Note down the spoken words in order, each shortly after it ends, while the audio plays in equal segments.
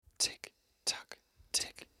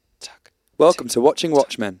Welcome to Watching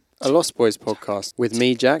Watchmen, a Lost Boys podcast with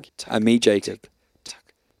me, Jack. and me, Jacob.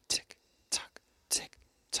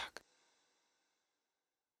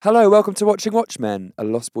 Hello, welcome to Watching Watchmen, a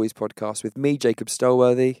Lost Boys podcast with me, Jacob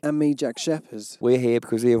Stolworthy. And me, Jack Shepherd. We're here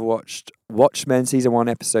because we have watched Watchmen Season 1,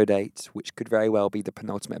 Episode 8, which could very well be the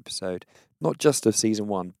penultimate episode, not just of Season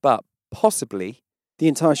 1, but possibly The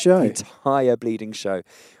entire show. the entire bleeding show,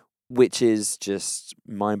 which is just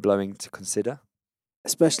mind-blowing to consider.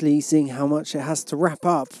 Especially seeing how much it has to wrap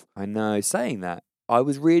up. I know, saying that, I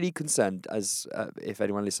was really concerned, as if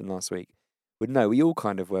anyone listened last week would know, we all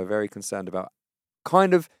kind of were very concerned about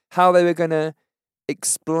kind of how they were going to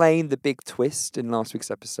explain the big twist in last week's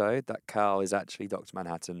episode, that Carl is actually Dr.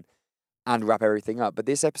 Manhattan, and wrap everything up. But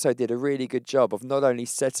this episode did a really good job of not only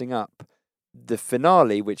setting up the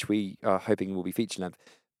finale, which we are hoping will be feature-length,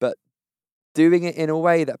 but doing it in a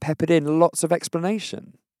way that peppered in lots of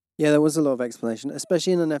explanation. Yeah, there was a lot of explanation,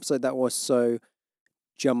 especially in an episode that was so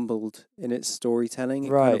jumbled in its storytelling. It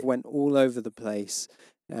kind Right. of went all over the place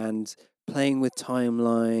and playing with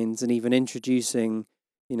timelines and even introducing,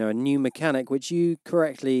 a new mechanic, which you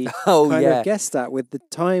correctly Oh, kind yeah. of guessed at with the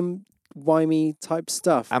time-wimey type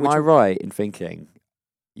stuff. Am which- I right in thinking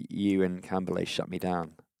you and Camberley shut me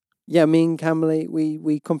down? Yeah, me and Camberley,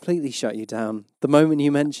 we completely shut you down the moment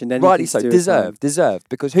you mentioned anything. Rightly to so. do with time. Deserved,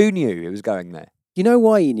 because who knew it was going there? You know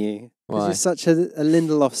why you knew? Because Why? you're such a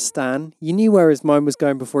Lindelof stan. You knew where his mind was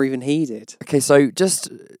going before even he did. Okay, so just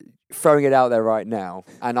throwing it out there right now,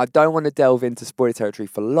 and I don't want to delve into spoiler territory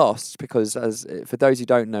for Lost, because for those who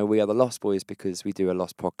don't know, we are the Lost Boys because we do a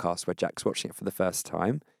Lost podcast where Jack's watching it for the first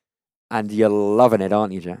time, and you're loving it,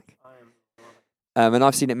 aren't you, Jack? And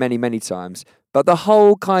I've seen it many, many times. But the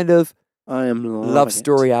whole kind of I am love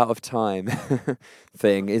story out of time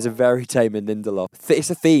thing is a very Damon Lindelof. It's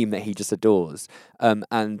a theme that he just adores.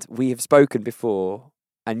 And we have spoken before,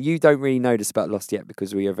 and you don't really know this about Lost yet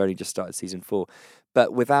because we have only just started season 4.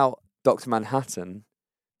 But without Dr. Manhattan,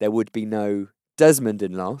 there would be no Desmond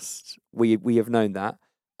in Lost. We have known that.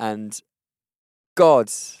 And God,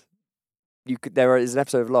 there is an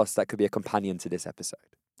episode of Lost that could be a companion to this episode.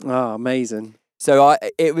 Ah, amazing. So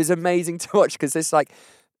it was amazing to watch because it's like,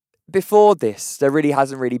 before this, there really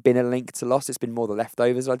hasn't really been a link to Lost. It's been more the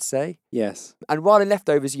leftovers, I'd say. Yes. And while in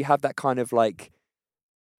leftovers, you have that kind of like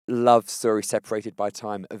love story separated by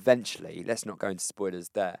time eventually. Let's not go into spoilers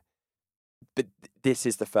there. But this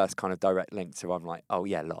is the first kind of direct link to, I'm like, oh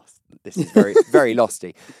yeah, Lost. This is very, very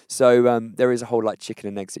Losty. So there is a whole like chicken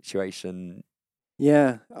and egg situation.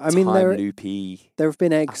 Yeah. I mean, time there loopy have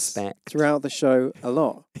been eggs aspect. throughout the show a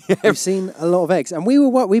lot. We've seen a lot of eggs. And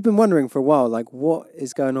we've been wondering for a while, like, what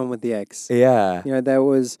is going on with the eggs? Yeah. There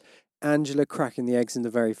was Angela cracking the eggs in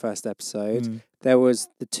the very first episode. Mm. There was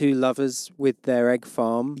the two lovers with their egg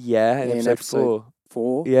farm. Yeah, in in episode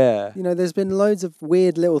 4. 4. Yeah. There's been loads of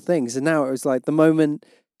weird little things. And now it was like the moment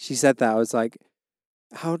she said that, I was like,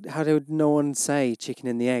 how did no one say chicken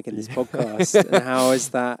and the egg in this podcast? And how is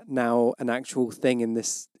that now an actual thing in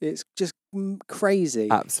this? It's just crazy.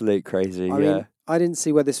 Absolute crazy, I yeah. mean, I didn't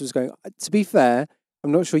see where this was going. To be fair,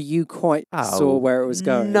 I'm not sure you quite saw where it was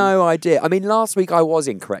going. No idea. I mean, last week I was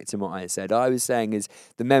incorrect in what I said. I was saying is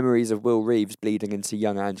the memories of Will Reeves bleeding into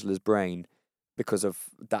young Angela's brain because of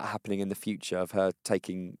that happening in the future, of her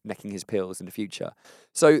necking his pills in the future.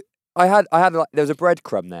 So I had like, there was a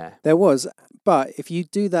breadcrumb there. There was, but if you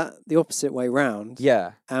do that the opposite way round,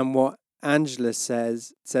 Yeah. and what Angela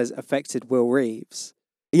says affected Will Reeves,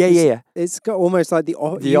 Yeah. it's got almost like the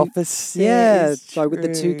opposite. Yeah, is like with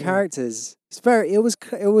the two true. characters. It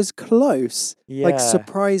was close. Yeah. Like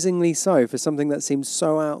surprisingly so for something that seems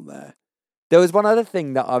so out there. There was one other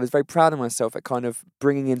thing that I was very proud of myself at kind of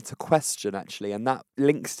bringing into question, actually, and that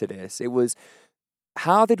links to this. It was,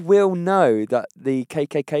 how did Will know that the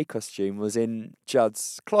KKK costume was in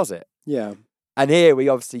Judd's closet? Yeah. And here we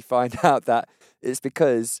obviously find out that it's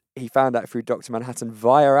because he found out through Dr. Manhattan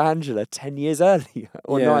via Angela 10 years earlier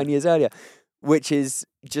or Yeah. 9 years earlier, which is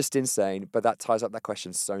just insane. But that ties up that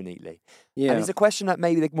question so neatly. Yeah. And it's a question that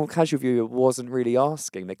maybe the more casual viewer wasn't really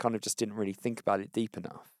asking. They kind of just didn't really think about it deep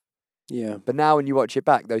enough. Yeah. But now when you watch it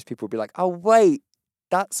back, those people will be like, oh, wait,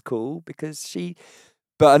 that's cool because she...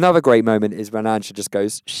 But another great moment is when Angela just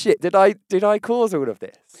goes, shit, did I cause all of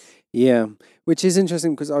this? Yeah. Which is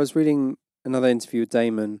interesting because I was reading another interview with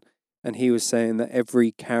Damon and he was saying that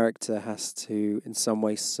every character has to in some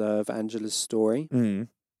way serve Angela's story. Mm.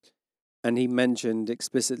 And he mentioned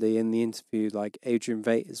explicitly in the interview like Adrian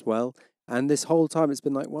Veidt as well. And this whole time it's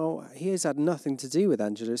been like, well, he has had nothing to do with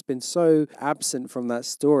Angela. It's been so absent from that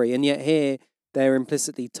story. And yet here they're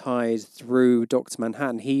implicitly tied through Dr.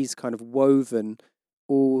 Manhattan. He's kind of woven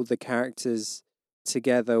all the characters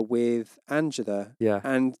together with Angela. Yeah.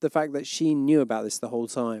 And the fact that she knew about this the whole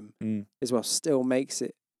time as well still makes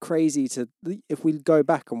it crazy if we go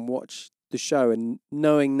back and watch the show and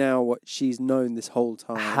knowing now what she's known this whole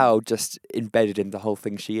time. How just embedded in the whole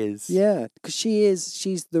thing she is. Yeah, because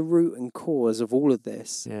she's the root and cause of all of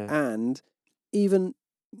this. Yeah. And even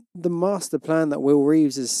the master plan that Will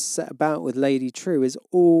Reeves has set about with Lady True is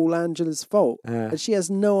all Angela's fault. And she has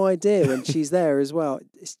no idea when she's there as well.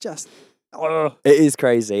 It's just... It is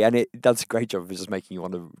crazy, and it does a great job of just making you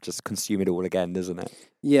want to just consume it all again, doesn't it?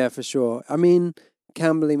 Yeah, for sure. I mean,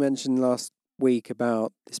 Camberley mentioned last week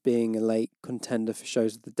about this being a late contender for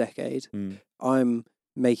shows of the decade. I'm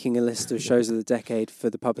making a list of shows of the decade for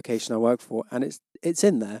the publication I work for, and it's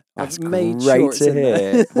in there. That's I've made great sure it's to in hear.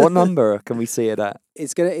 there. What number can we see it at?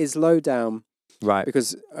 It's low down, right?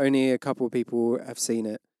 Because only a couple of people have seen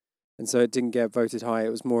it, and so it didn't get voted high. It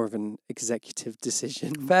was more of an executive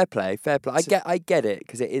decision. Fair play. I get it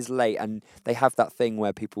because it is late, and they have that thing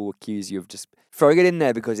where people accuse you of just throwing it in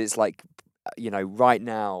there because it's like, right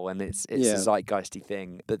now, and it's a zeitgeisty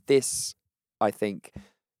thing. But this, I think,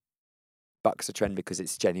 bucks a trend because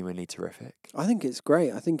it's genuinely terrific. I think it's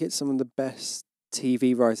great. I think it's some of the best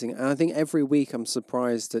TV writing, and I think every week I'm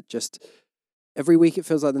surprised at every week it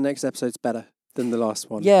feels like the next episode's better than the last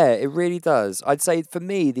one. Yeah, it really does. I'd say for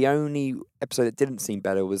me, the only episode that didn't seem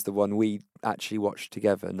better was the one we actually watched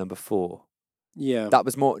together, number 4. Yeah. That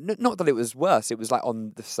was more, not that it was worse, it was like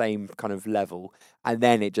on the same kind of level, and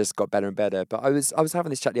then it just got better and better. But I was having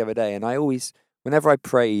this chat the other day, and I always, whenever I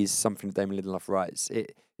praise something that Damon Lindelof writes,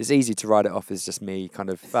 it's easy to write it off as just me kind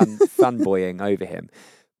of fanboying over him.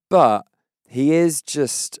 But he is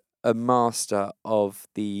just a master of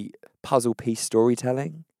the puzzle piece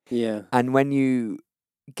storytelling. Yeah. And when you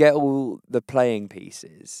get all the playing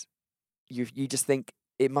pieces, you just think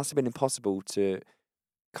it must have been impossible to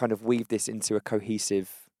kind of weave this into a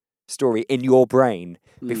cohesive story in your brain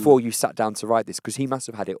before you sat down to write this, because he must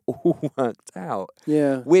have had it all worked out.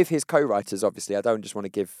 Yeah. With his co-writers, obviously. I don't just want to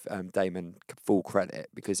give Damon full credit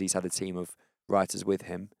because he's had a team of writers with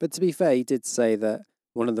him. But to be fair, he did say that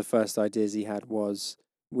one of the first ideas he had was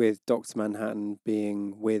with Dr. Manhattan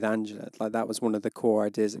being with Angela. Like, that was one of the core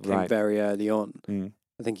ideas that came very early on.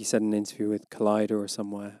 I think he said in an interview with Collider or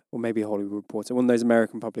somewhere, or maybe Hollywood Reporter, one of those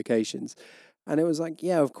American publications. And it was like,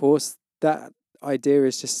 yeah, of course, that idea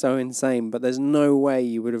is just so insane, but there's no way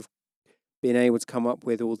you would have been able to come up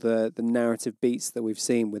with all the narrative beats that we've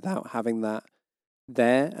seen without having that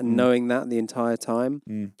there and knowing that the entire time.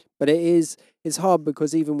 But it's hard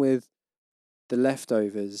because even with The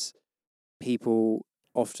Leftovers, people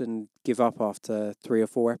often give up after 3 or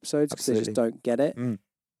 4 episodes because they just don't get it.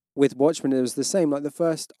 With Watchmen, it was the same. Like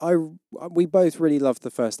we both really loved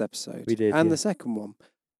the first episode. We did, and the second one.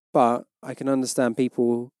 But I can understand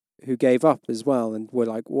people who gave up as well and were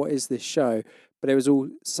like, what is this show? But it was all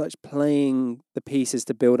such playing the pieces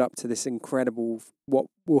to build up to this incredible, what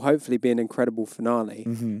will hopefully be an incredible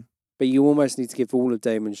finale. But you almost need to give all of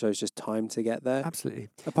Damon's shows just time to get there. Absolutely.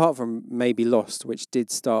 Apart from maybe Lost, which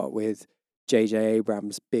did start with J.J.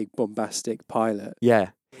 Abrams' big bombastic pilot. Yeah.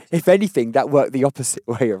 If anything, that worked the opposite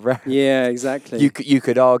way around. Yeah, exactly. You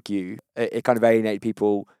could argue it kind of alienated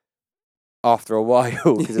people after a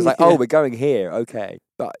while because it's like, oh, we're going here, okay.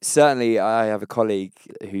 But certainly, I have a colleague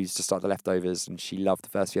who's just started The Leftovers, and she loved the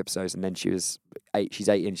first few episodes, and then she's 8,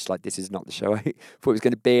 and she's like, this is not the show I thought it was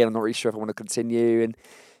going to be, and I'm not really sure if I want to continue. And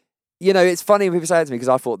it's funny when people say that to me because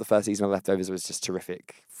I thought the first season of Leftovers was just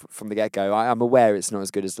terrific from the get-go. I'm aware it's not as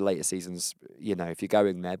good as the later seasons, if you're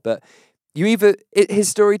going there, but his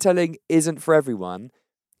storytelling isn't for everyone.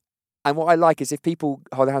 And what I like is if people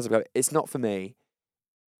hold their hands up and go, it's not for me,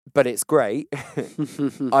 but it's great.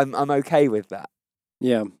 I'm okay with that.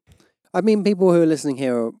 Yeah. I mean, people who are listening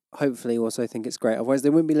here hopefully also think it's great. Otherwise, they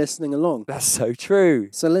wouldn't be listening along. That's so true.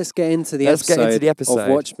 So let's get into the episode of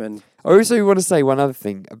Watchmen. I also want to say one other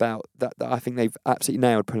thing about that I think they've absolutely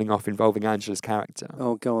nailed pulling off involving Angela's character.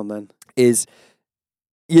 Oh, go on then. Is,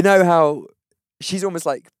 how she's almost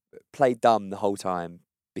like played dumb the whole time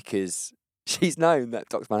because she's known that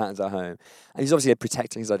Dr. Manhattan's at home. And he's obviously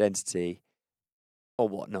protecting his identity or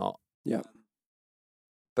whatnot. Yeah.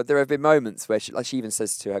 But there have been moments where she even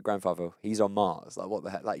says to her grandfather, he's on Mars. Like, what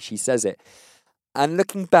the heck? Like, she says it. And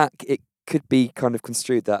looking back, it could be kind of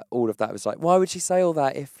construed that all of that was like, why would she say all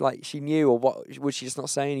that if, like, she knew, or what would she just not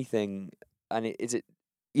say anything? And is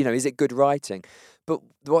it good writing? But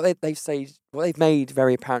what they've made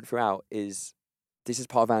very apparent throughout is this is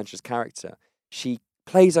part of Angela's character. She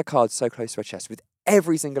plays her cards so close to her chest with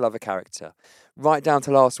every single other character, right down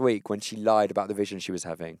to last week when she lied about the vision she was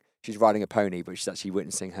having. She's riding a pony, but she's actually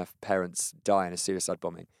witnessing her parents die in a suicide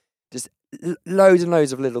bombing. Just loads and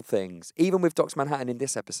loads of little things. Even with Dr. Manhattan in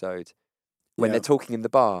this episode, when Yeah. they're talking in the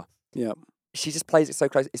bar, Yeah. she just plays it so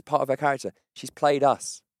close. It's part of her character. She's played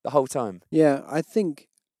us the whole time. Yeah, I think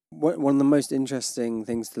one of the most interesting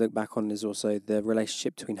things to look back on is also the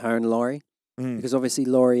relationship between her and Laurie. Mm. Because obviously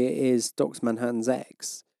Laurie is Dr. Manhattan's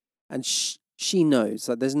ex. And she knows.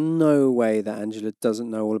 Like, there's no way that Angela doesn't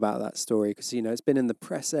know all about that story. Because, it's been in the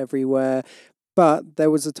press everywhere. But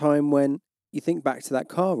there was a time when, you think back to that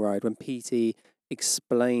car ride, when Petey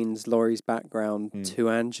explains Laurie's background to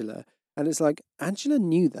Angela. And it's like, Angela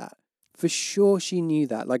knew that. For sure she knew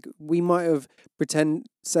that. Like, we might have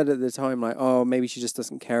said at the time, like, oh, maybe she just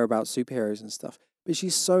doesn't care about superheroes and stuff. But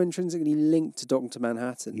she's so intrinsically linked to Dr.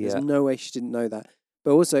 Manhattan. Yeah. There's no way she didn't know that.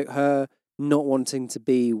 But also her not wanting to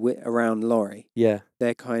be around Laurie. Yeah.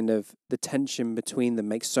 They're kind of, the tension between them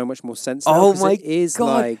makes so much more sense Oh now. 'Cause my it is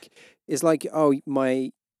God. it's like, oh,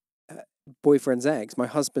 my boyfriend's ex, my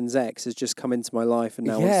husband's ex has just come into my life and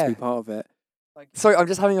now wants to be part of it. Sorry, I'm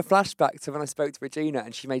just having a flashback to when I spoke to Regina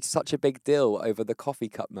and she made such a big deal over the coffee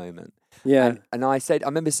cup moment. Yeah. And I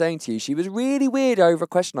remember saying to you, she was really weird over a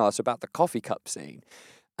question I asked her about the coffee cup scene.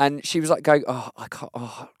 And she was like going, I can't,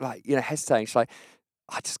 hesitating. She's like,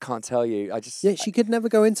 I just can't tell you. Yeah, she could never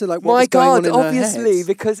go into like what my was going on God, in her obviously, head.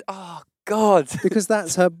 because, God. Because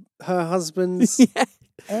that's her husband's Yeah.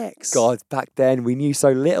 ex. God, back then we knew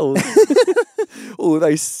so little. All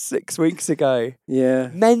those 6 weeks ago. Yeah.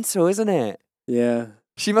 Mental, isn't it? Yeah.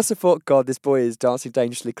 She must have thought, God, this boy is dancing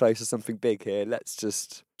dangerously close to something big here. Let's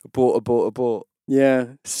just abort. Yeah.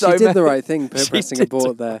 So she did the many- right thing She pressing did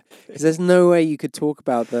abort the there. right Because there's no way you could talk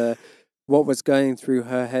about what was going through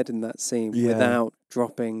her head in that scene Yeah. without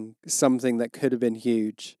dropping something that could have been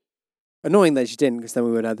huge. Annoying that she didn't, because then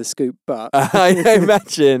we would have the scoop, but... I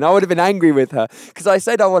imagine. I would have been angry with her. Because I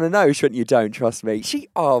said I want to know. She went, you don't, trust me.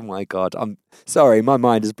 Oh my God. I'm sorry, my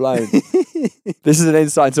mind is blown. This is an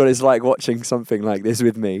insight into what it's like watching something like this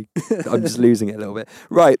with me. I'm just losing it a little bit.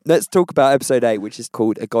 Right, let's talk about episode 8, which is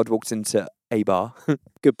called A God Walks Into a Bar.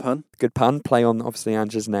 Good pun. Good pun. Play on, obviously,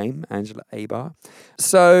 Angela's name, Angela Abar.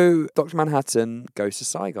 So, Dr. Manhattan goes to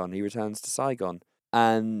Saigon. He returns to Saigon.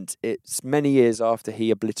 And it's many years after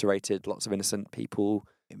he obliterated lots of innocent people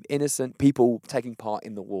taking part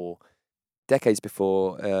in the war, decades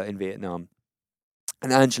before in Vietnam.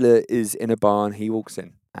 And Angela is in a bar and he walks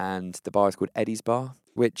in. And the bar is called Eddie's Bar,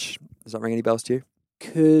 which, does that ring any bells to you?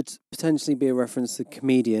 Could potentially be a reference to the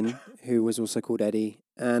comedian who was also called Eddie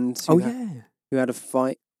and who had a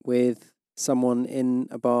fight with someone in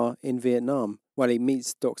a bar in Vietnam. Well, he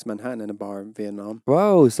meets Dr. Manhattan in a bar in Vietnam.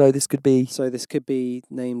 Whoa, so this could be... So this could be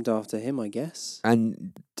named after him, I guess.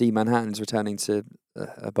 And D. Manhattan's returning to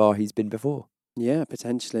a bar he's been before. Yeah,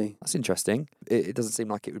 potentially. That's interesting. It doesn't seem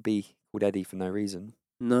like it would be called Eddie for no reason.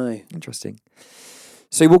 No. Interesting.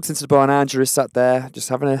 So he walks into the bar and Angela is sat there just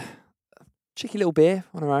having a cheeky little beer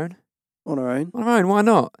on her own. On her own? On her own, why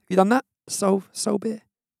not? Have you done that? Solo beer?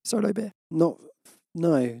 No,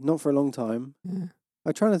 not for a long time. Yeah.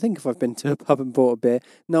 I'm trying to think if I've been to a pub and bought a beer.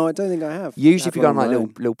 No, I don't think I have. Usually if you go on one like my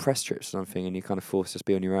own. little press trips or something and you're kind of forced to just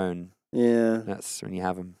be on your own, Yeah. that's when you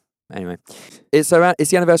have them. Anyway, it's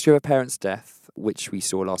the anniversary of her parents' death, which we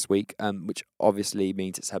saw last week, which obviously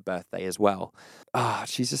means it's her birthday as well.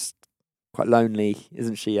 She's just quite lonely,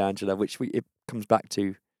 isn't she, Angela? Which it comes back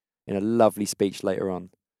to in a lovely speech later on.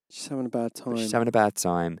 She's having a bad time. She's having a bad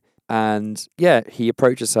time. And yeah, he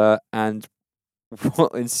approaches her and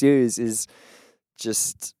what ensues is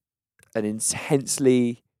just an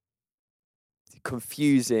intensely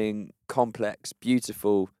confusing, complex,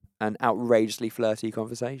 beautiful, and outrageously flirty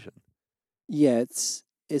conversation. Yeah,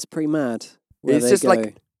 it's pretty mad. Where It's they just go.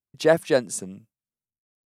 like Jeff Jensen,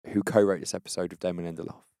 who co-wrote this episode with Damon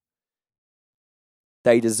Lindelof.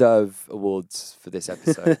 They deserve awards for this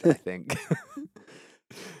episode, I think.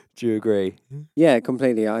 Do you agree? Yeah,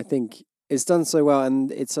 completely. I think it's done so well,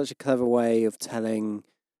 and it's such a clever way of telling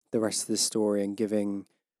the rest of the story and giving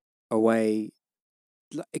away,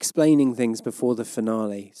 explaining things before the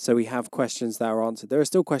finale. So we have questions that are answered. There are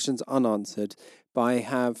still questions unanswered, but I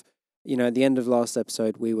have, at the end of last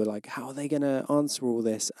episode, we were like, how are they going to answer all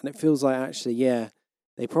this? And it feels like actually, yeah,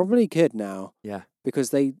 they probably could now. Yeah. Because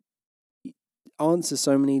they answer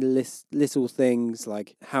so many little things,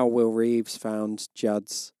 like how Will Reeves found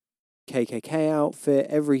Judd's KKK outfit,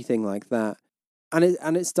 everything like that.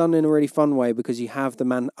 And it's done in a really fun way because you have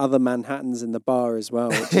the other Manhattans in the bar as well,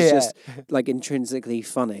 which is just like intrinsically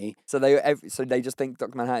funny. So they just think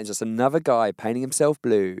Dr. Manhattan is just another guy painting himself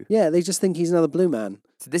blue. Yeah, they just think he's another blue man.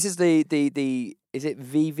 So this is the is it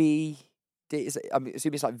VV? I'm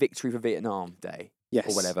assuming it's like Victory for Vietnam Day. Yes.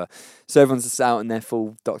 or whatever. So everyone's just out in their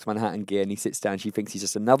full Dr. Manhattan gear, and he sits down. She thinks he's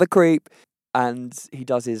just another creep, and he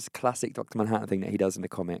does his classic Dr. Manhattan thing that he does in the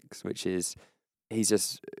comics, which is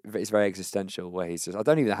it's very existential, where he's just, I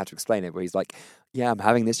don't even know how to explain it, where he's like, yeah, I'm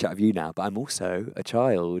having this chat with you now, but I'm also a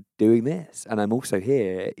child doing this, and I'm also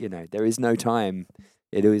here. There is no time.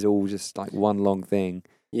 It is all just like one long thing.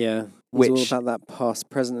 Yeah. It's all about that past,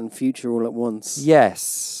 present, and future all at once.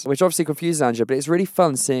 Yes, which obviously confuses Angela, but it's really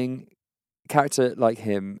fun seeing a character like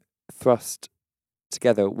him thrust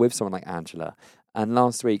together with someone like Angela. And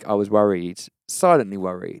last week I was silently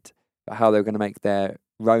worried, about how they were going to make their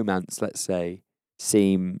romance, let's say,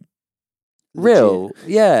 seem real,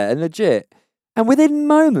 and legit. And within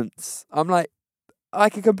moments, I'm like, I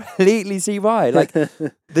can completely see why. Like,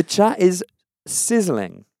 the chat is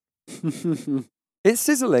sizzling. It's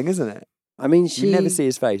sizzling, isn't it? I mean, You never see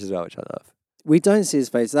his face as well, which I love. We don't see his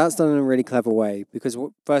face. That's done in a really clever way, because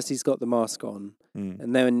first he's got the mask on,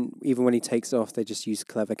 and then even when he takes it off, they just use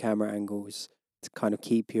clever camera angles to kind of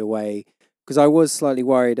keep you away. Because I was slightly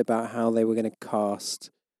worried about how they were going to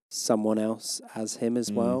cast someone else as him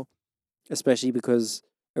as well, especially because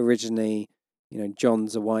originally,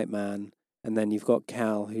 John's a white man, and then you've got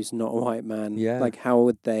Cal, who's not a white man. Yeah. Like, how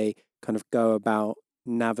would they kind of go about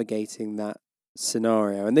navigating that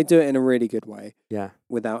scenario? And they do it in a really good way. Yeah.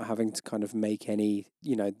 Without having to kind of make any,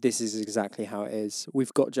 this is exactly how it is.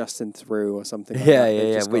 We've got Justin through or something like that.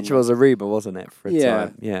 Yeah. Which was a rumour, wasn't it, for a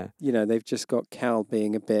time? Yeah. They've just got Cal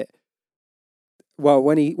being a bit. Well,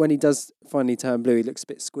 when he does finally turn blue, he looks a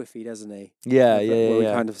bit squiffy, doesn't he? Yeah. When we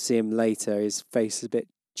kind of see him later, his face is a bit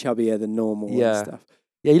chubbier than normal and stuff.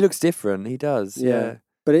 Yeah, he looks different. He does. Yeah.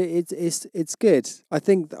 But it's good. I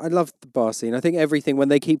think I love the bar scene. I think everything, when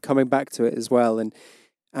they keep coming back to it as well, and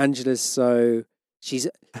Angela's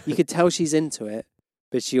you could tell she's into it,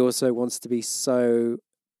 but she also wants to be so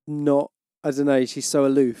not, I don't know, she's so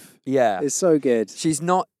aloof. Yeah. It's so good. She's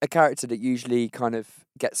not a character that usually kind of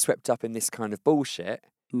gets swept up in this kind of bullshit.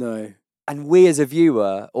 No. And we as a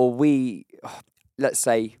viewer, or let's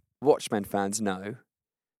say Watchmen fans, know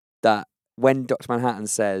that when Dr. Manhattan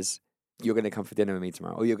says, you're going to come for dinner with me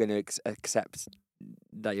tomorrow, or you're going to accept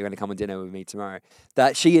that you're going to come on dinner with me tomorrow,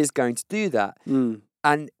 that she is going to do that.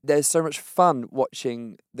 And there's so much fun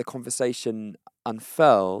watching the conversation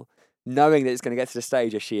unfurl, knowing that it's going to get to the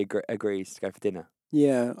stage where she agrees to go for dinner.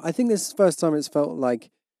 Yeah, I think this is the first time it's felt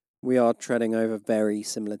like we are treading over very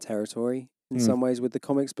similar territory in some ways with the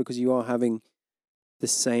comics, because you are having the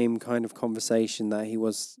same kind of conversation that he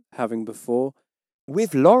was having before.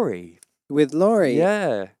 With Laurie.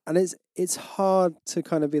 Yeah. And it's hard to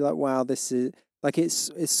kind of be like, wow, this is like,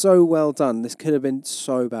 it's so well done. This could have been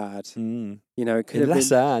so bad. It could have been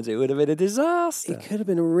sad. It would have been a disaster. It could have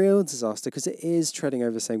been a real disaster, because it is treading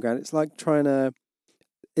over the same ground. It's like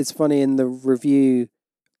it's funny, in the review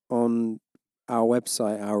on our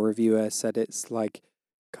website, our reviewer said it's like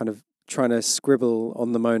kind of trying to scribble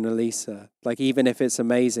on the Mona Lisa. Like, even if it's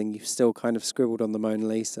amazing, you've still kind of scribbled on the Mona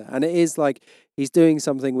Lisa. And it is like he's doing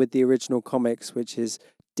something with the original comics, which is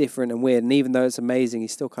different and weird. And even though it's amazing,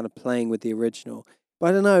 he's still kind of playing with the original. But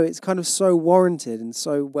I don't know, it's kind of so warranted and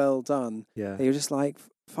so well done. Yeah. That you're just like,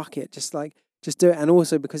 fuck it, just do it. And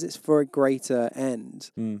also because it's for a greater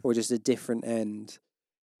end, or just a different end,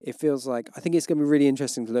 it feels like, I think it's going to be really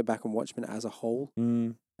interesting to look back on Watchmen as a whole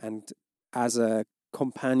and as a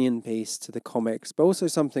companion piece to the comics, but also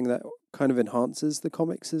something that kind of enhances the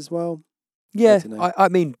comics as well. Yeah, I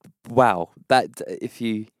mean, wow. That if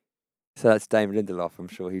you say that's Damon Lindelof, I'm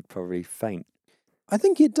sure he'd probably faint. I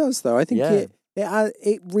think it does, though. I think it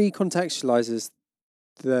recontextualizes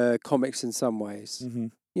the comics in some ways.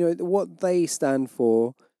 What they stand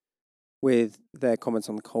for, with their comments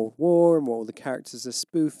on the Cold War and what all the characters are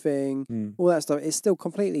spoofing, all that stuff, it still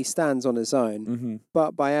completely stands on its own.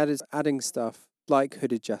 But by adding stuff like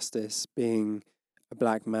Hooded Justice being a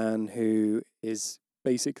black man who is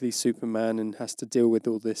basically Superman and has to deal with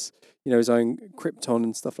all this, his own Krypton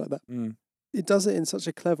and stuff like that, it does it in such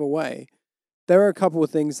a clever way. There are a couple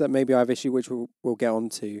of things that maybe I have issue, which we'll get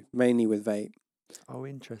onto, mainly with Veidt. Oh,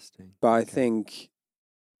 interesting. But I think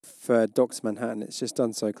for Dr. Manhattan, it's just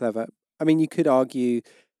done so clever. I mean, you could argue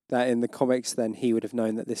that in the comics, then he would have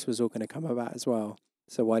known that this was all going to come about as well.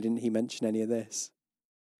 So why didn't he mention any of this?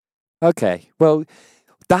 Okay, well,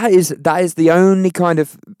 that is the only kind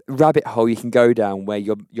of rabbit hole you can go down, where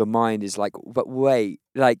your mind is like, but wait,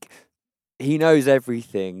 like, he knows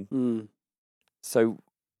everything, so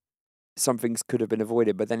some things could have been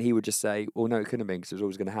avoided. But then he would just say, well, no, it couldn't have been, because it was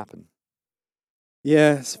always going to happen.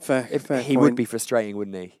 Yeah, it's fair. He would be frustrating,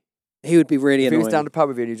 wouldn't he? He would be really annoying. If he was down the pub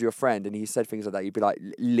with you and he was your friend and he said things like that, you'd be like,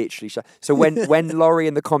 literally shut. So when Laurie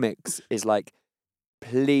in the comics is like,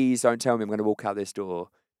 please don't tell me I'm going to walk out this door.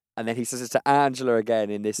 And then he says it to Angela again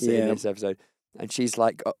in this episode, and she's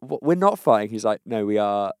like, "We're not fighting." He's like, "No, we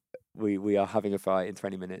are. We are having a fight in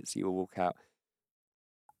 20 minutes. You will walk out."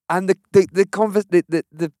 And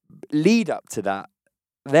the lead up to that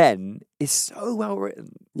then is so well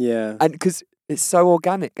written, Yeah. and because it's so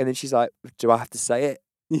organic. And then she's like, "Do I have to say it?"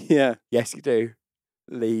 Yeah. Yes, you do.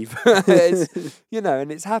 Leave. It's,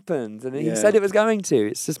 and it's happened, and he said it was going to.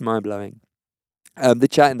 It's just mind blowing. The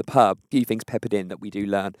chat in the pub, a few things peppered in that we do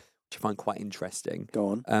learn, which I find quite interesting. Go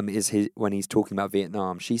on. Is when he's talking about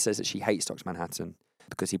Vietnam, she says that she hates Dr. Manhattan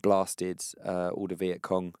because he blasted all the Viet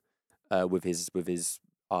Cong with his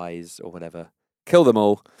eyes or whatever, kill them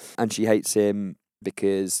all, and she hates him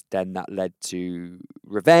because then that led to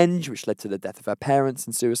revenge, which led to the death of her parents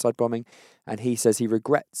and suicide bombing. And he says he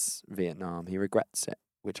regrets Vietnam. He regrets it,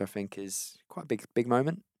 which I think is quite a big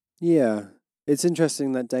moment. Yeah. It's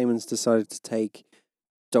interesting that Damon's decided to take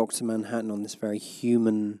Dr. Manhattan on this very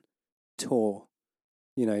human tour.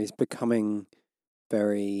 He's becoming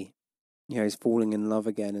very, he's falling in love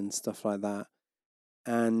again and stuff like that.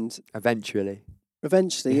 And Eventually,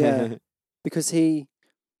 yeah. Because he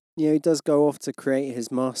does go off to create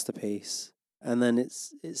his masterpiece, and then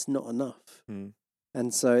it's not enough.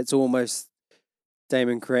 And so it's almost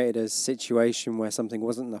Damon created a situation where something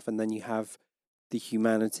wasn't enough, and then you have the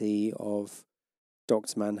humanity of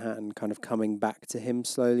Dr. Manhattan kind of coming back to him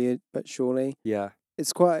slowly but surely. Yeah.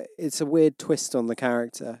 It's a weird twist on the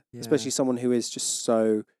character, especially someone who is just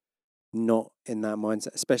so not in that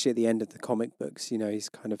mindset, especially at the end of the comic books. He's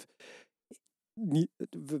kind of,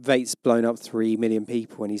 Vate's blown up 3 million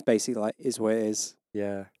people, and he's basically like, is what it is.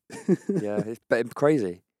 Yeah. Yeah. But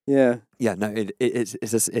crazy. Yeah. Yeah. No,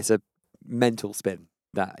 it's a mental spin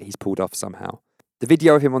that he's pulled off somehow. The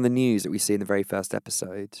video of him on the news that we see in the very first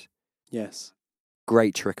episode. Yes.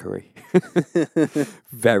 Great trickery.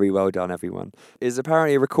 Very well done, everyone. Is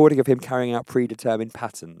apparently a recording of him carrying out predetermined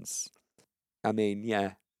patterns. I mean,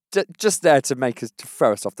 yeah. Just there to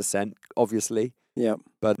throw us off the scent, obviously. Yeah.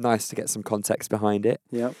 But nice to get some context behind it.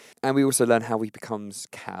 Yeah. And we also learn how he becomes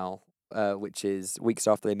Cal, which is weeks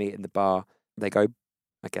after they meet in the bar. They go,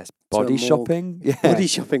 I guess, body shopping. Yeah. Body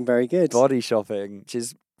shopping, very good. Body shopping, which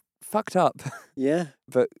is fucked up. Yeah.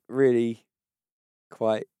 But really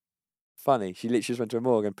quite funny. She literally just went to a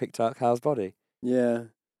morgue and picked out Cal's body. Yeah.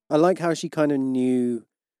 I like how she kind of knew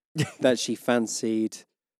that she fancied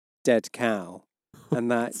dead Cal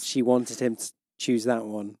and that she wanted him to choose that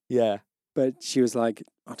one. Yeah. But she was like,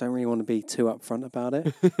 I don't really want to be too upfront about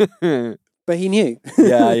it. But he knew.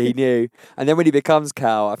 Yeah, he knew. And then when he becomes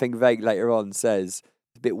Cal, I think Vake later on says,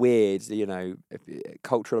 it's a bit weird,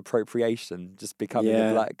 cultural appropriation, just becoming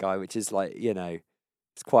a black guy, which is like,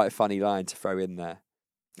 it's quite a funny line to throw in there.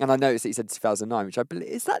 And I noticed that he said 2009, which I believe,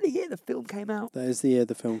 is that the year the film came out? That is the year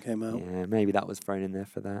the film came out. Yeah, maybe that was thrown in there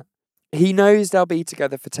for that. He knows they'll be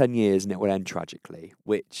together for 10 years and it will end tragically,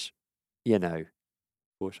 which,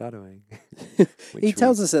 foreshadowing. He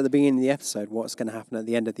tells us at the beginning of the episode what's going to happen at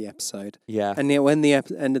the end of the episode. Yeah. And yet when the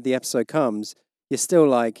end of the episode comes, you're still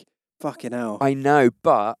like, fucking hell. I know,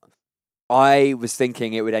 but I was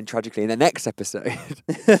thinking it would end tragically in the next episode.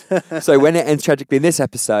 So when it ends tragically in this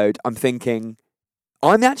episode,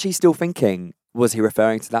 I'm actually still thinking, was he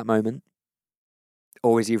referring to that moment?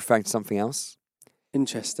 Or is he referring to something else?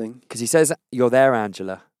 Interesting. Because he says, you're there,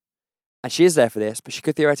 Angela. And she is there for this, but she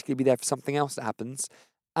could theoretically be there for something else that happens.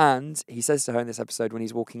 And he says to her in this episode when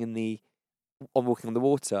he's walking on the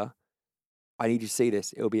water, I need you to see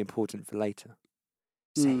this. It'll be important for later.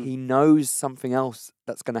 So he knows something else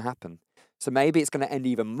that's going to happen. So maybe it's going to end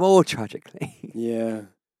even more tragically. Yeah.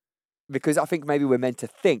 Because I think maybe we're meant to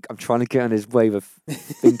think, I'm trying to get on his wave of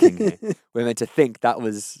thinking here. We're meant to think that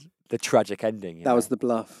was the tragic ending. That was the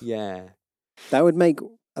bluff. Yeah. That would make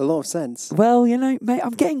a lot of sense. Well, mate,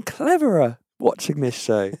 I'm getting cleverer watching this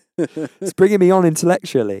show. It's bringing me on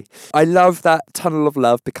intellectually. I love that Tunnel of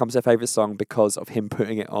Love becomes her favourite song because of him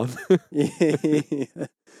putting it on.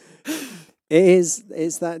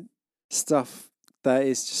 It's that stuff that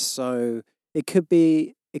is just so... It could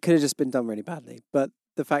have just been done really badly, but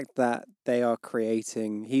the fact that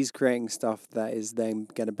he's creating stuff that is then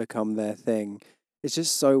going to become their thing, it's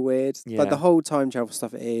just so weird. Yeah. Like the whole time travel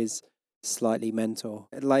stuff is slightly mental.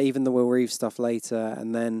 Like even the Will Reeve stuff later,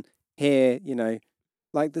 and then here,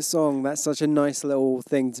 like the song, that's such a nice little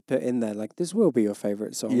thing to put in there. Like, this will be your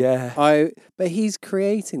favourite song. Yeah. But he's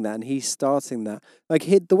creating that and he's starting that. Like,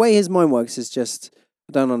 the way his mind works is just,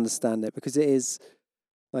 I don't understand it, because it is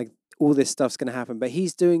like all this stuff's going to happen, but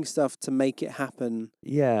he's doing stuff to make it happen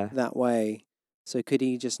that way. So could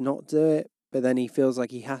he just not do it? but then he feels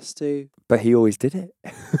like he has to. But he always did it.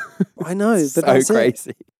 I know, but So that's it.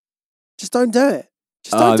 crazy. Just don't do it.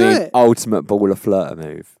 Just I don't do mean, it. ultimate baller flirter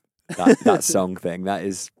move. That song thing. That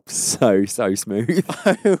is so smooth.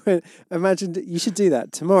 Imagine you should do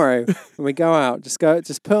that tomorrow when we go out. Just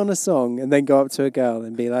put on a song and then go up to a girl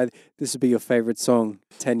and be like, "This would be your favorite song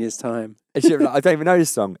 10 years time." And she'll be like, I don't even know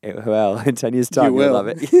this song. Well, in 10 years' time, You you'll will. love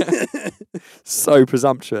it. So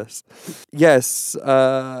presumptuous. Yes.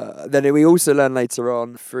 Then we also learn later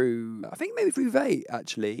on through, I think maybe through Vate,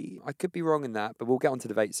 actually. I could be wrong in that, but we'll get onto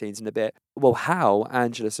the Vate scenes in a bit. Well, how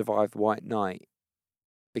Angela survived White Night.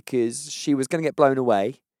 Because she was going to get blown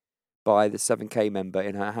away by the 7K member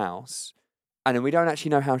in her house. And then we don't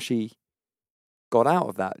actually know how she got out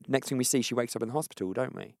of that. Next thing we see, she wakes up in the hospital,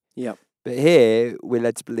 don't we? Yep. But here, we're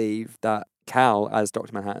led to believe that Cal, as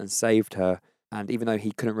Dr. Manhattan, saved her. And even though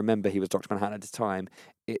he couldn't remember he was Dr. Manhattan at the time,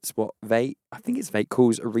 it's what Vate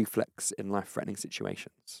calls a reflex in life-threatening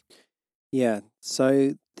situations. Yeah.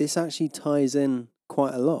 So this actually ties in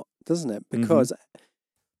quite a lot, doesn't it? Because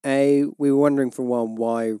we were wondering for one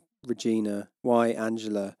why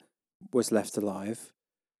Angela was left alive.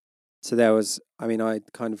 So there was, I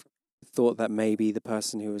kind of thought that maybe the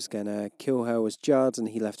person who was going to kill her was Judd and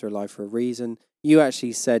he left her alive for a reason. You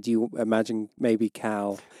actually said you imagine maybe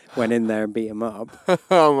Cal went in there and beat him up,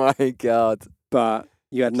 Oh my God. but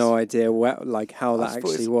you had no idea how that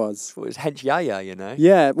actually was. It was hench yaya, you know?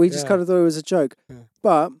 Yeah, we just Yeah. kind of thought it was a joke. Yeah.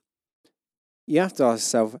 But you have to ask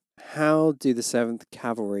yourself, how do the 7th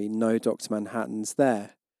Cavalry know Dr. Manhattan's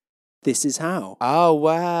there? This is how, Oh,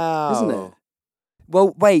 wow. isn't it?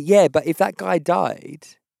 Well, wait, yeah, but if that guy died,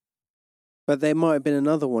 But there might have been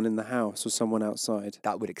another one in the house or someone outside.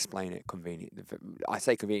 that would explain it conveniently. I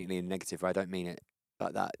say conveniently in negative, I don't mean it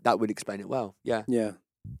like that. That would explain it well. Yeah, Yeah.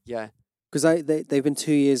 yeah. Because they've been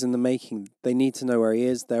 2 years in the making. They need to know where he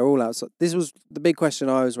is. They're all outside. This was the big question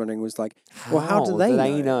I was wondering was like, well, how do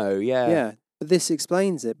they know? Yeah. Yeah. But this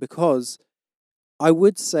explains it because I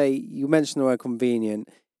would say, you mentioned the word convenient.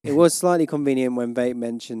 It was slightly convenient when Vate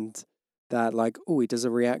mentioned that, like, oh, he does a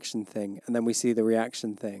reaction thing. And then we see the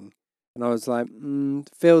reaction thing. And I was like,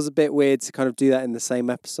 feels a bit weird to kind of do that in the same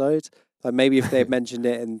episode. Like maybe if they had mentioned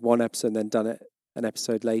it in one episode and then done it an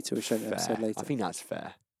episode later or shown an episode Fair. later. I think that's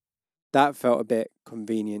fair. That felt a bit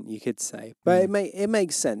convenient, you could say. But it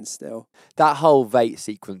makes sense still. That whole Vate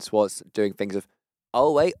sequence was doing things of,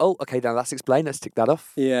 oh, wait, okay, now that's explained. Let's tick that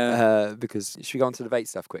off. Yeah. Because should we go on to the Vate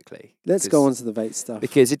stuff quickly? Let's go on to the Vate stuff.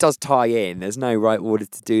 Because it does tie in. There's no right order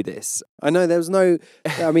to do this. I know there was no...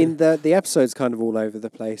 I mean, the episode's kind of all over the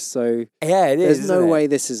place, so... Yeah, it is. There's no way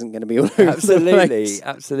this isn't going to be all over the place.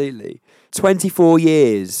 Absolutely. 24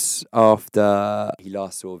 years after he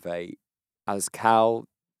last saw Vate, as Cal,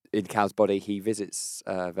 in Cal's body, he visits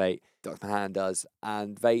Vate, Dr. Manhattan does,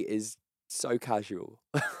 and Vate is so casual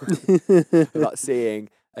about seeing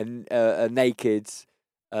a naked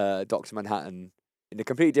Dr. Manhattan in a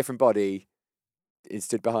completely different body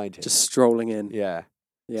stood behind him. Just strolling in. Yeah.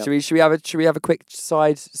 Yep. Should we have a quick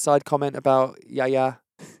side comment about Yaya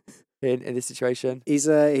in this situation? He's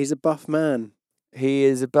a buff man. He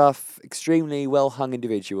is a buff, extremely well hung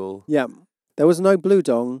individual. Yeah. There was no blue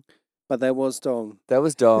dong, but there was dong. There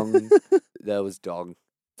was dong. There was dong.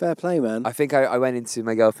 Fair play, man. I think I went into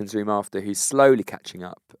my girlfriend's room after, who's slowly catching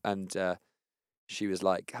up, and she was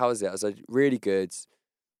like, "How is it?" I was like, "Really good."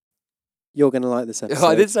 You're going to like this episode.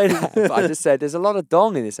 I didn't say that, but I just said there's a lot of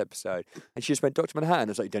dong in this episode, and she just went Dr. Manhattan.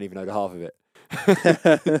 I was like, "You don't even know the half of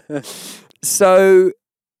it." So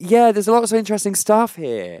yeah, there's lots of interesting stuff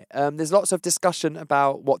here. There's lots of discussion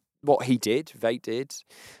about what he did, Vate did,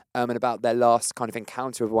 and about their last kind of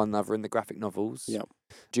encounter with one another in the graphic novels. Yep.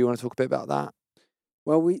 Do you want to talk a bit about that?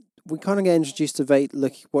 Well, we kind of get introduced to Vate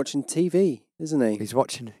watching TV, isn't he? He's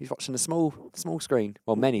watching a small screen.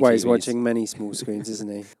 Well, many Well, he's TVs. watching many small screens, isn't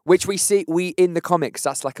he? Which we in the comics,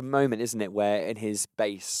 that's like a moment, isn't it, where in his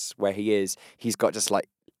base where he is, he's got just like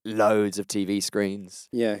loads of TV screens.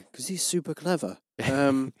 Yeah, because he's super clever.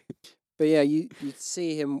 But yeah, you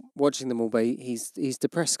see him watching them all, but he's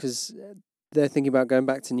depressed because they're thinking about going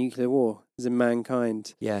back to nuclear war, as in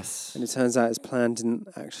mankind. Yes. And it turns out his plan didn't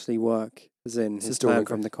actually work, as in It's a his story plan of-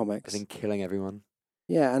 from the comics. I think killing everyone.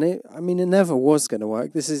 Yeah, and it never was going to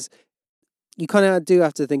work. This is, you kind of do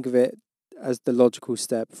have to think of it as the logical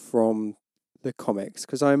step from the comics,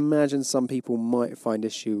 because I imagine some people might find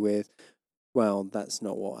issue with, well, that's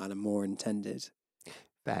not what Alan Moore intended.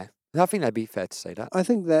 Fair. I think that'd be fair to say that. I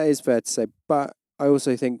think that is fair to say, but I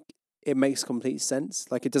also think it makes complete sense.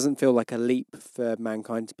 Like, it doesn't feel like a leap for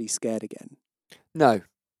mankind to be scared again. No,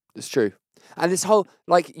 it's true. And this whole,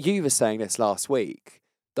 like you were saying this last week,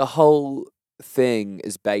 the whole thing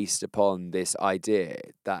is based upon this idea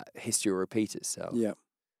that history will repeat itself. Yeah.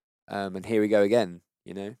 And here we go again,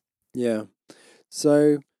 you know? Yeah.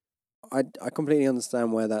 So I completely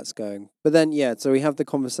understand where that's going. But then, yeah, so we have the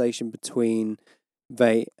conversation between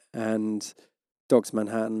Veidt and Dr.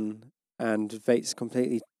 Manhattan, and Veight's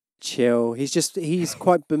completely chill. He's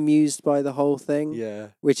quite bemused by the whole thing, Yeah.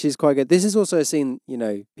 which is quite good. This is also a scene,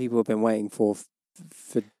 people have been waiting for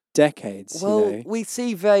decades. Well, we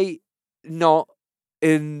see Veidt not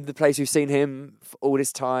in the place we've seen him for all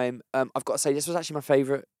this time. I've got to say, this was actually my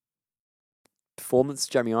favourite performance,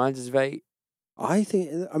 Jeremy Irons as Veidt.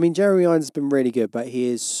 Jeremy Irons has been really good, but he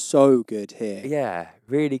is so good here. Yeah,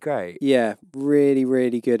 really great. Yeah, really,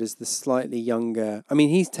 really good as the slightly younger.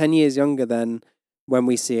 He's 10 years younger than when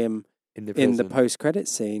we see him In the in the post-credit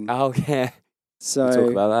scene. Oh, yeah. So We'll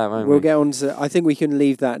talk about that, won't we'll we? get on to. I think we can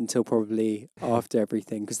leave that until probably after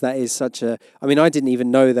everything, because that is such a. I didn't even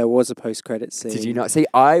know there was a post-credit scene. Did you not see?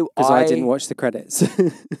 Because I didn't watch the credits.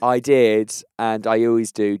 I did, and I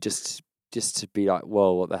always do, just to be like,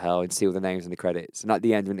 whoa, what the hell, and see all the names in the credits. And at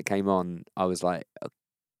the end, when it came on, I was like,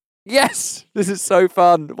 yes, this is so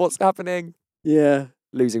fun. What's happening? Yeah.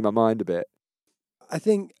 Losing my mind a bit. I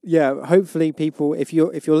think, yeah, hopefully people, if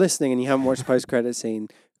you're listening and you haven't watched the post-credit scene,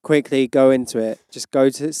 quickly go into it. Just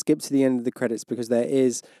skip to the end of the credits, because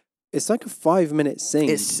it's like a 5-minute scene.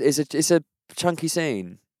 It's a chunky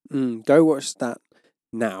scene. Go watch that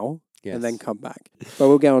now, Yes. and then come back. But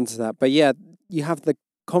we'll get on to that. But yeah, you have the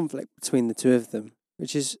conflict between the two of them,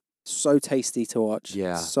 which is so tasty to watch.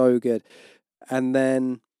 Yeah. So good. And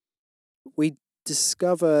then we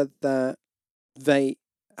discover that they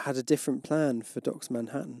had a different plan for Dr.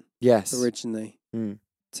 Manhattan Yes. originally. Mm.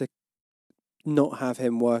 To not have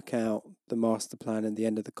him work out the master plan at the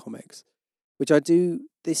end of the comics, which I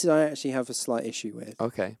actually have a slight issue with.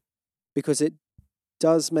 Okay. Because it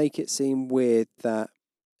does make it seem weird that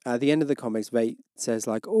at the end of the comics, Veidt says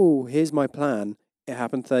like, "Oh, here's my plan. It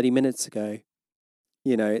happened 30 minutes ago."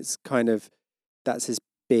 It's kind of, that's his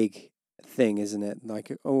big thing, isn't it?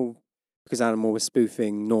 Like, because Animal was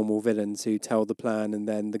spoofing normal villains who tell the plan and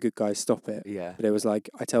then the good guys stop it. Yeah. But it was like,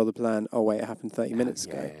 I tell the plan, oh wait, it happened 30 minutes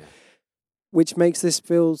ago. Yeah. Which makes this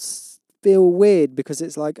feel weird, because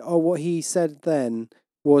it's like, oh, what he said then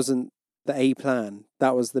wasn't the A plan.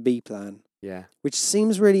 That was the B plan. Yeah. Which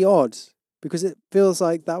seems really odd, because it feels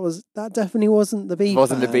like that definitely wasn't the B plan. It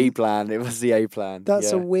wasn't the B plan, it was the A plan.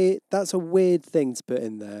 That's a weird thing to put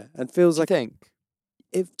in there, and feels like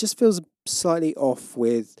it just feels slightly off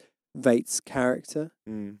with Veight's character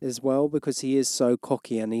as well, because he is so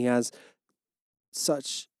cocky and he has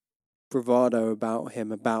such bravado about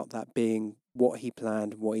him, about that being what he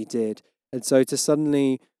planned, what he did. And so to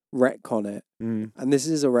suddenly retcon it, and this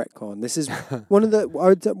is a retcon. This is one of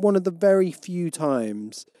the very few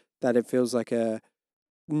times that it feels like a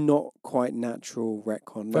not quite natural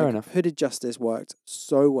retcon. Fair enough. Hooded Justice worked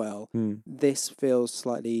so well. This feels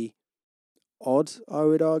slightly odd, I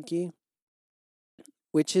would argue.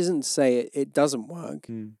 Which isn't to say it doesn't work.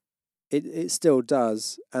 It still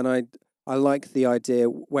does, and I like the idea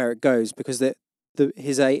where it goes, because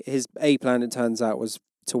his A plan, it turns out, was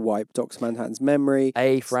to wipe Dr. Manhattan's memory.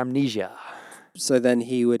 A for amnesia. So then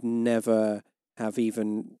he would never have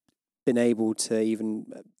even been able to even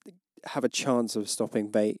have a chance of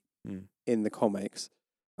stopping Veidt in the comics.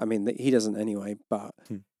 He doesn't anyway, but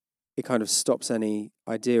it kind of stops any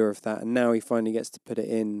idea of that. And now he finally gets to put it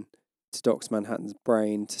in to Dr. Manhattan's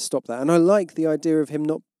brain to stop that. And I like the idea of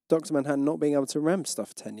Dr. Manhattan not being able to remember stuff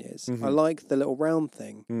for 10 years. I like the little round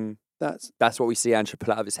thing. That's what we see Andrew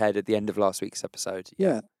pull out of his head at the end of last week's episode.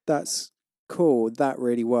 Yeah, that's cool. That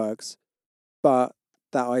really works. But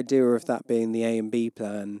that idea of that being the A and B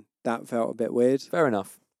plan, that felt a bit weird. Fair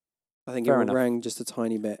enough. I think it rang just a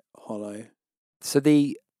tiny bit hollow. So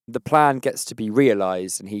the plan gets to be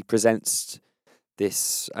realised, and he presents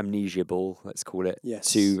this amnesia ball, let's call it,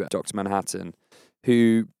 to Dr. Manhattan,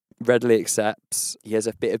 who readily accepts. He has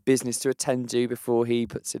a bit of business to attend to before he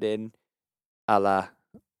puts it in, a la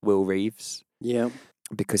Will Reeves. Yeah.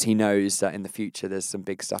 Because he knows that in the future there's some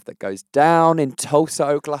big stuff that goes down in Tulsa,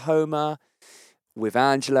 Oklahoma, with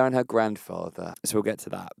Angela and her grandfather. So we'll get to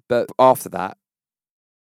that. But after that,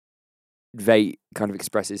 Veidt kind of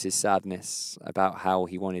expresses his sadness about how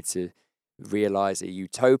he wanted to realise a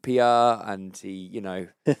utopia, and he, in the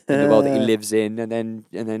world that he lives in, and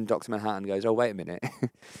then Dr. Manhattan goes, "Oh, wait a minute,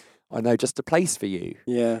 I know just a place for you."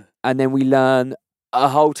 Yeah. And then we learn a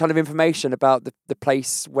whole ton of information about the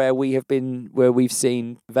place where we've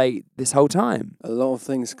seen Veidt this whole time. A lot of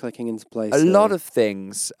things clicking into place. A lot of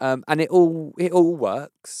things, and it all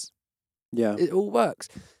works. Yeah, it all works.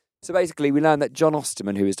 So basically, we learned that John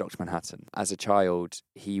Osterman, who is Dr. Manhattan, as a child,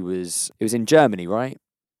 it was in Germany, right?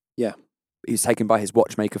 Yeah. He was taken by his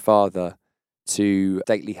watchmaker father to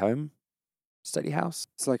Stately Home, Stately House.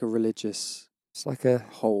 It's like a religious It's like a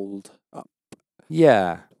hold up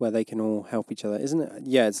yeah, where they can all help each other, isn't it?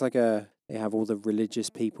 Yeah, it's like they have all the religious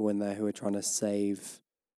people in there who are trying to save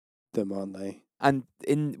them, aren't they? and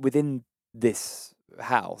within this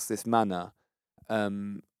house, this manor,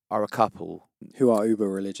 are a couple Who are uber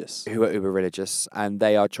religious. who are uber religious, and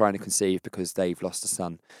they are trying to conceive because they've lost a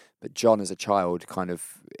son. But John, as a child, kind of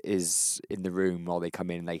is in the room while they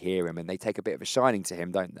come in and they hear him, and they take a bit of a shining to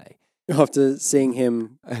him, don't they? After seeing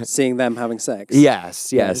them having sex.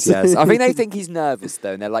 Yes. Yes. I think they think he's nervous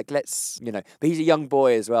though, and they're like, "Let's," but he's a young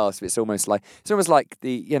boy as well, so it's almost like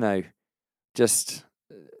the just.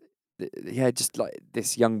 Just like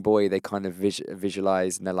this young boy, they kind of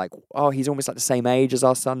visualize, and they're like, "Oh, he's almost like the same age as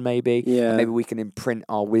our son, maybe. Yeah. And maybe we can imprint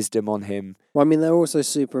our wisdom on him." Well, I mean, they're also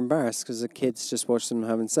super embarrassed because the kids just watch them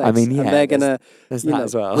having sex. I mean, yeah, and they're gonna, there's that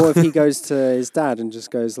as well. What if he goes to his dad and just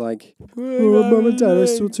goes like, "Oh, Mum and Dad, I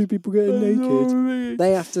saw two people getting naked."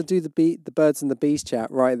 They have to do the birds and the bees chat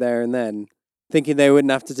right there and then, thinking they wouldn't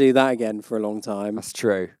have to do that again for a long time. That's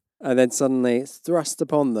true. And then suddenly it's thrust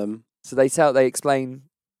upon them. So they explain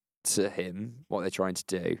to him what they're trying to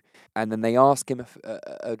do, and then they ask him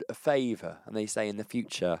a favor, and they say, in the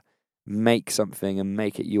future, make something and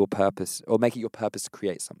make it your purpose, or make it your purpose to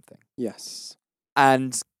create something. Yes.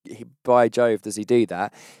 And by Jove, does he do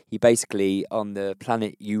that? He basically, on the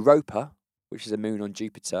planet Europa, which is a moon on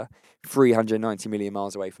Jupiter, 390 million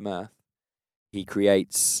miles away from Earth, he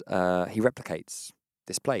replicates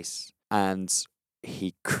this place, and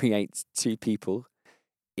he creates two people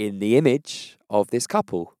in the image of this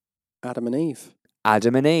couple. Adam and Eve.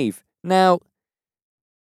 Adam and Eve. Now,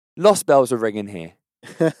 lost bells are ringing here.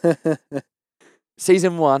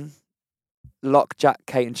 Season 1, Locke, Jack,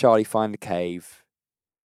 Kate and Charlie find the cave,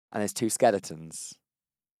 and there's two skeletons.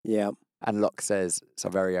 Yeah. And Locke says, it's our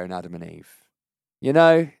very own Adam and Eve.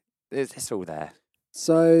 It's all there.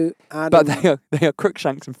 So Adam... But they are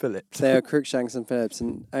Crookshanks and Phillips. They are Crookshanks and Phillips.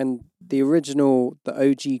 And the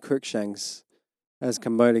OG Crookshanks, as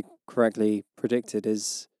Kamboli correctly predicted,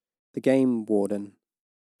 is the Game Warden.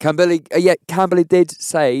 Campbell did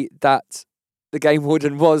say that the Game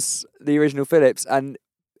Warden was the original Phillips, and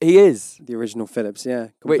he is. The original Phillips,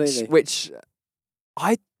 yeah, completely. Which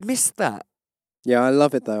I missed that. Yeah, I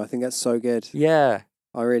love it though. I think that's so good. Yeah.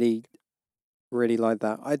 I really, really like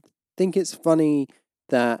that. I think it's funny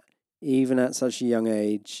that even at such a young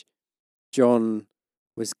age, John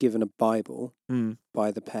was given a Bible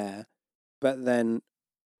by the pair, but then,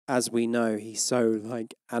 as we know, he's so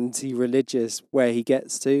anti-religious where he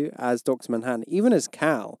gets to as Dr. Manhattan, even as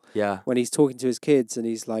Cal. Yeah. When he's talking to his kids and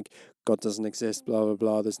he's like, God doesn't exist, blah, blah,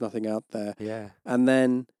 blah, there's nothing out there. Yeah. And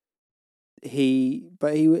then he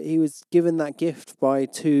was given that gift by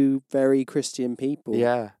two very Christian people.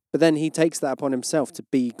 Yeah. But then he takes that upon himself to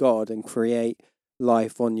be God and create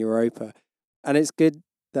life on Europa. And it's good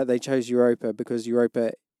that they chose Europa because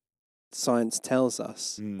Europa, science tells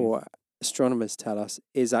us, or astronomers tell us,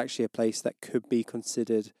 is actually a place that could be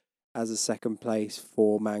considered as a second place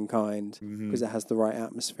for mankind because it has the right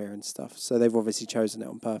atmosphere and stuff. So they've obviously chosen it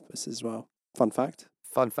on purpose as well. Fun fact.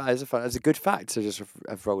 It's a good fact to just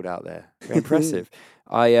have rolled out there. Very impressive.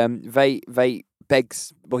 Veidt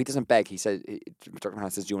begs. Well, he doesn't beg. He says, Dr.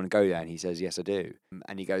 Manhattan says, "Do you want to go there?" And he says, "Yes, I do."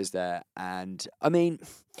 And he goes there. And I mean,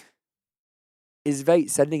 is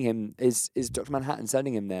Veidt sending him? Is Dr. Manhattan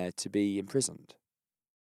sending him there to be imprisoned?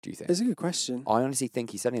 Do you think? That's a good question. I honestly think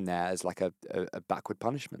he's sending him there as like a backward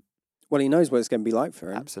punishment. Well, he knows what it's going to be like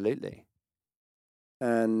for him. Absolutely.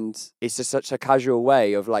 And it's just such a casual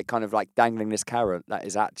way of kind of dangling this carrot that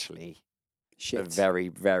is actually shit. A very,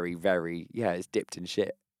 very, very, it's dipped in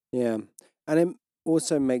shit. Yeah. And it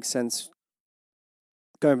also makes sense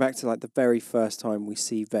going back to the very first time we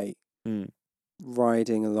see Veidt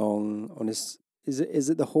riding along on his... Is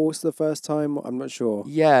it the horse the first time? I'm not sure.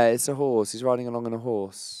 Yeah, it's a horse. He's riding along on a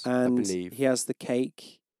horse, and I believe. He has the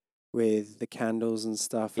cake with the candles and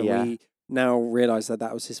stuff. And Yeah. we now realise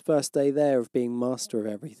that was his first day there of being master of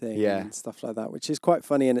everything and stuff like that, which is quite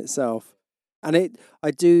funny in itself. And I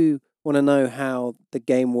do want to know how the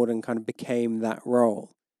Game Warden kind of became that role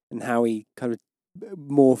and how he kind of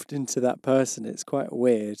morphed into that person. It's quite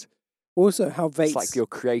weird. Also, how Veidt's... It's like your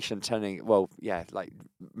creation turning... Well, yeah, like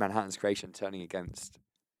Manhattan's creation turning against...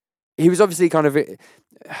 He was obviously kind of...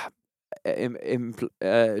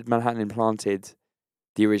 Manhattan implanted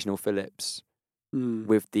the original Phillips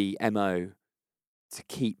with the MO to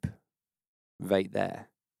keep Veidt there.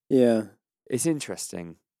 Yeah. It's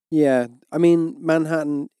interesting. Yeah, I mean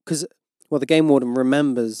Manhattan, because the game warden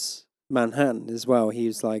remembers Manhattan as well. He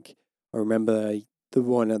was like, I remember the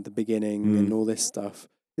one at the beginning and all this stuff.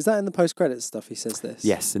 Is that in the post credits stuff? He says this.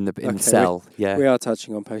 Yes, in the Okay, cell. We Yeah. are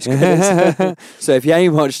touching on post credits So if you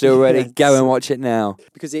ain't watched it already, Yes. go and watch it now.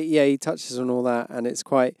 because he touches on all that, and it's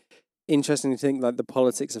quite interesting to think like the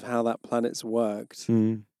politics of how that planet's worked,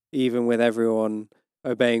 even with everyone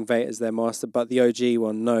obeying Vader as their master. But the OG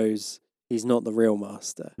one knows he's not the real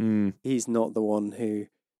master. He's not the one who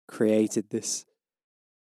created this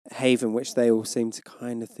haven, which they all seem to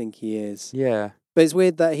kind of think he is. Yeah. But it's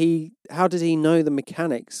weird that how did he know the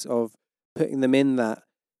mechanics of putting them in that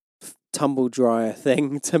tumble dryer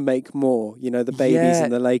thing to make more, the babies Yeah.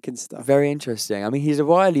 in the lake and stuff. Very interesting. I mean, he's a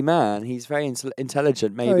wily man. He's very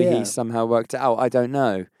intelligent. Maybe yeah. he somehow worked it out. I don't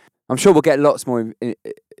know. I'm sure we'll get lots more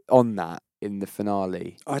on that in the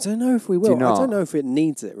finale. I don't know if we Do you will. I not? don't know if it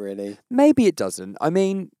needs it really. Maybe it doesn't. I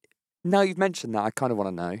mean, now you've mentioned that, I kind of want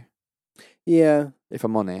to know, Yeah, if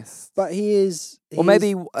I'm honest. but he is. Or maybe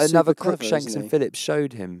he's another super clever, Crookshanks isn't and he? Phillips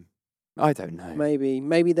showed him. I don't know.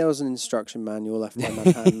 Maybe there was an instruction manual left by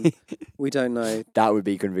Manhattan. We don't know. That would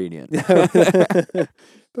be convenient.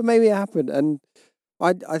 But maybe it happened, and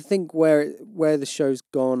I think where the show's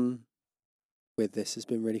gone with this has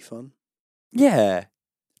been really fun. Yeah.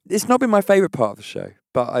 It's not been my favourite part of the show,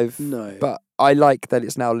 but No. But I like that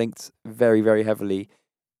it's now linked very, very heavily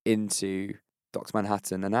into Dr.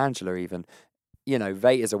 Manhattan and Angela even.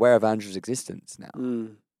 Vate is aware of Angela's existence now.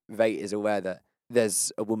 Vate is aware that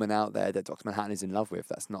there's a woman out there that Dr. Manhattan is in love with.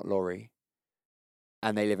 That's not Laurie.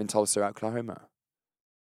 And they live in Tulsa, Oklahoma.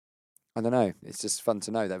 I don't know. It's just fun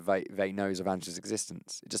to know that Vate knows of Angela's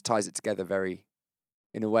existence. It just ties it together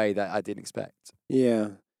in a way that I didn't expect. Yeah,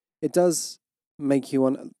 it does make you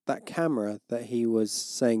want that camera that he was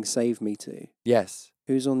saying "save me" to. Yes.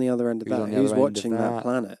 Who's on the other end of Who's that? on the Who's other end of watching that that?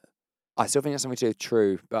 planet? I still think that's something to do with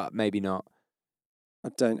True, but maybe not. I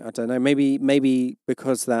don't know. Maybe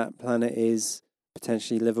because that planet is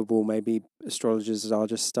potentially livable, maybe astrologers are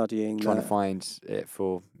just studying Trying to that. find it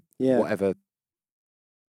for Yeah. whatever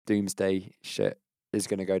doomsday shit is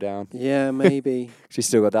going to go down. Yeah, maybe. She's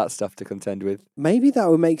still got that stuff to contend with. Maybe that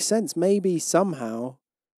would make sense. Maybe somehow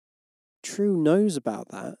True knows about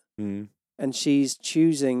that, and she's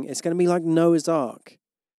choosing. It's going to be like Noah's Ark.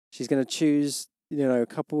 She's going to choose, a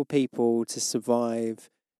couple of people to survive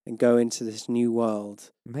and go into this new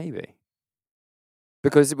world. Maybe.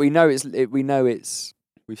 Because we've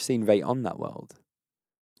seen Vate on that world.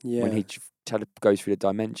 Yeah. When he goes through the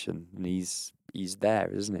dimension, and he's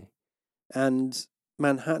there, isn't he? And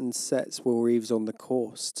Manhattan sets Will Reeves on the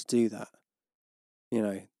course to do that.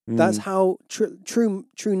 That's how True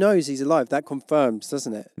knows he's alive. That confirms,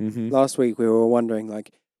 doesn't it? Mm-hmm. Last week we were wondering,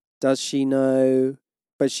 does she know?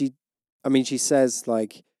 But she says,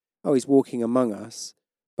 oh, he's walking among us,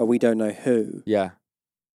 but we don't know who. Yeah.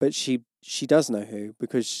 But she does know who,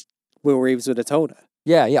 because Will Reeves would have told her.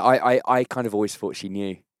 Yeah. I kind of always thought she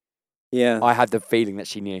knew. Yeah. I had the feeling that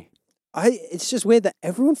she knew. It's just weird that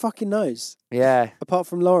everyone fucking knows, Yeah. apart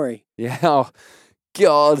from Laurie. Yeah. Oh,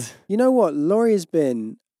 God. You know what? Laurie has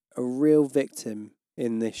been a real victim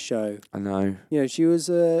in this show. I know. She was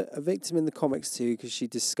a victim in the comics too, because she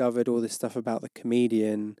discovered all this stuff about the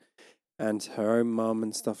comedian and her own mum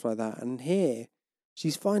and stuff like that. And here,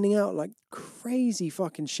 she's finding out crazy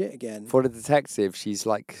fucking shit again. For the detective, she's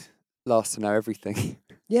last to know everything.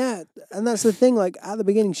 Yeah, and that's the thing. At the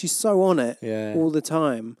beginning, she's so on it Yeah. all the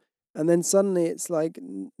time. And then suddenly it's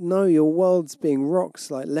no, your world's being rocked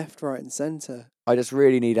left, right, and centre. I just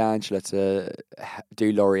really need Angela to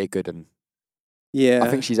do Laurie a good one. Yeah. I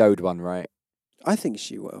think she's owed one, right? I think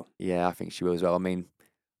she will. Yeah, I think she will as well. I mean,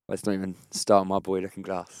 let's not even start on my boy Looking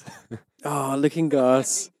Glass. Oh, Looking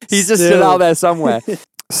Glass. He's just still out there somewhere.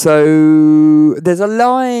 So there's a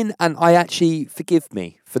line, and I actually, forgive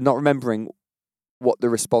me for not remembering what the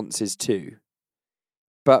response is to,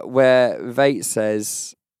 but where Vate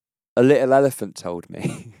says, "A little elephant told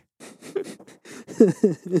me."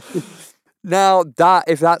 Now,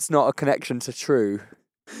 if that's not a connection to True,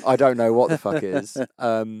 I don't know what the fuck is.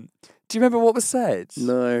 Do you remember what was said?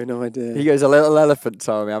 No idea. He goes, "A little elephant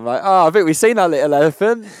told me." I'm like, oh, I think we've seen that little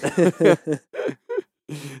elephant.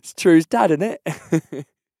 It's True's dad, isn't it?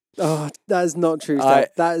 Oh, that is not true.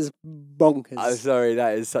 That is bonkers. I'm sorry,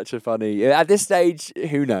 that is such a funny... At this stage,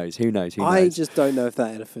 who knows? I just don't know if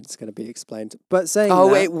that elephant's going to be explained. But saying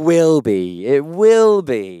it will be. It will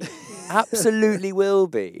be. Absolutely will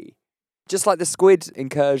be. Just like the squid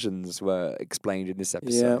incursions were explained in this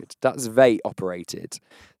episode. Yeah. That's Vate operated.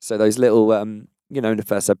 So those little, in the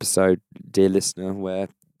first episode, dear listener, where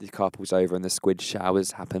the car pulls over and the squid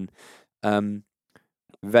showers happen,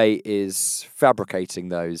 Veidt is fabricating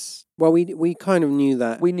those. Well, we kind of knew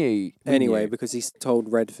that We knew anyway knew. because he's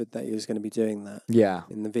told Redford that he was going to be doing that Yeah.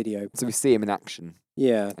 in the video. So we see him in action.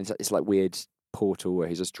 Yeah, And it's like weird portal where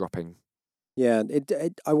he's just dropping. yeah.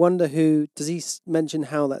 I wonder who does he mention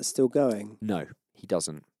how that's still going? No, he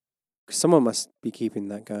doesn't. 'Cause someone must be keeping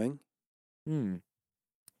that going. Hmm.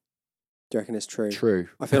 Do you reckon it's true? True.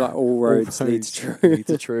 I feel like all roads lead to true. lead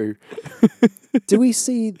to true. Do we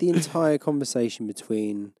see the entire conversation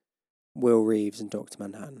between Will Reeves and Dr.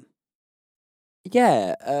 Manhattan?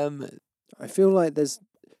 Yeah. I feel like there's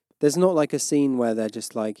not like a scene where they're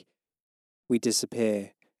just like, we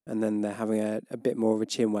disappear and then they're having a bit more of a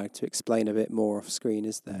chinwag to explain a bit more off screen,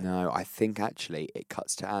 is there? No, I think actually it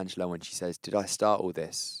cuts to Angela when she says, "Did I start all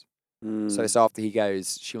this?" Mm. So it's after he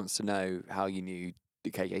goes, she wants to know how you knew the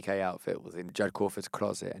KKK outfit was in Judd Crawford's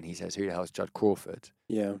closet, and he says, "Who the hell's Judd Crawford?"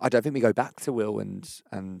 Yeah. I don't think we go back to Will and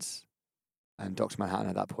Dr. Manhattan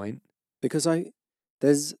at that point. Because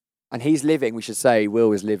there's And he's living, we should say,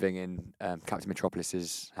 Will is living in Captain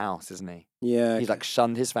Metropolis's house, isn't he? yeah. He's like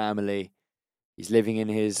shunned his family. He's living in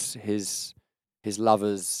his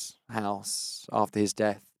lover's house after his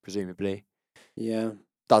death, presumably. Yeah.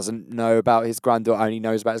 Doesn't know about his granddaughter, only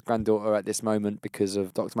knows about his granddaughter at this moment because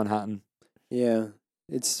of Dr. Manhattan. Yeah.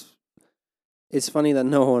 It's funny that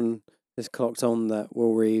no one has clocked on that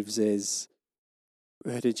Will Reeves is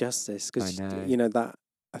Hooded Justice because I know. you know that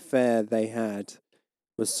affair they had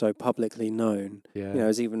was so publicly known. Yeah. You know, it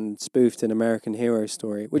was even spoofed in American Hero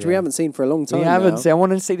Story, which we Yeah. haven't seen for a long time. We haven't now. seen. I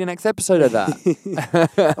want to see the next episode of that.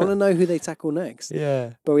 I want to know who they tackle next.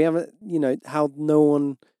 Yeah. But we haven't, you know, how no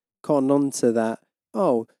one cottoned on to that.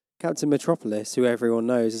 Oh, Captain Metropolis, who everyone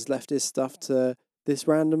knows, has left his stuff to this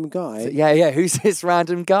random guy. So, yeah. Who's this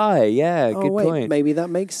random guy? Yeah, Oh, good wait, point. maybe that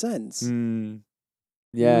makes sense.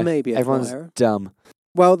 Yeah. Maybe a plot Everyone's error. dumb.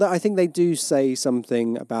 Well, I think they do say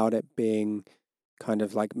something about it being kind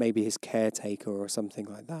of like maybe his caretaker or something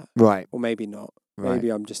like that. Right. Or maybe not. Right. Maybe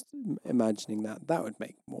I'm just imagining that. That would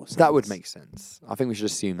make more sense. That would make sense. I think we should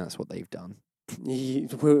assume that's what they've done.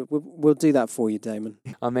 We'll do that for you, Damon.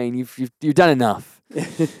 I mean, you've done enough.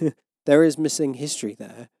 There is missing history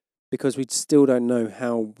there because we still don't know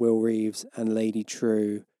how Will Reeves and Lady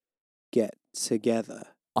True get together.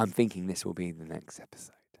 I'm thinking this will be the next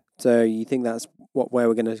episode. So you think that's where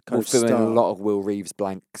we're going to kind We'll of fill start? in a lot of Will Reeves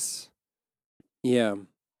blanks Yeah.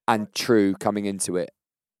 and True coming into it.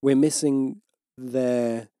 We're missing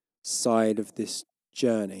their side of this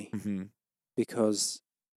journey Mm-hmm. because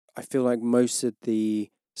I feel like most of the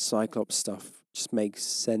Cyclops stuff just makes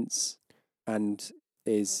sense and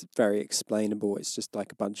is very explainable. It's just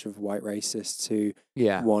like a bunch of white racists who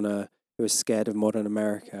Yeah. who are scared of modern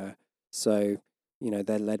America. So, you know,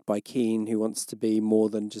 they're led by Keane, who wants to be more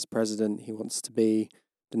than just president. He wants to be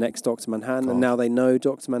the next Dr. Manhattan. God. And now they know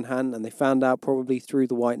Dr. Manhattan, and they found out probably through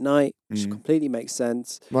the White Knight, which Mhm. completely makes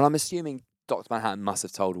sense. Well, I'm assuming Dr. Manhattan must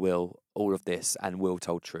have told Will all of this, and Will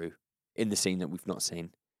told True in the scene that we've not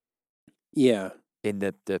seen, Yeah. in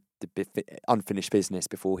the unfinished business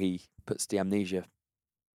before he puts the amnesia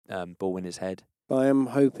ball in his head. But I am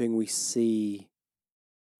hoping we see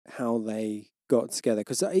how they got together,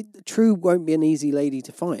 because True won't be an easy lady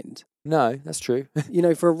to find. No, that's true. You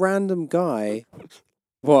know, for a random guy.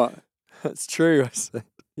 What? That's true. I said.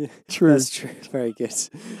 Yeah, True. That's true. Very good.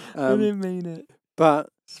 I didn't mean it. But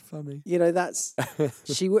It's funny. you know, that's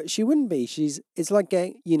she wouldn't be. It's like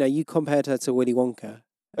you compared her to Willy Wonka.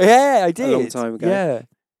 Yeah, I did. long time ago. Yeah.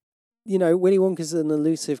 You know, Willy Wonka's an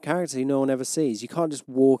elusive character who no one ever sees. You can't just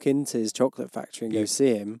walk into his chocolate factory and go You-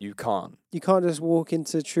 see him. You can't. You can't just walk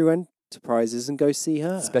into True Enterprises and go see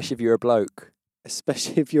her. Especially if you're a bloke.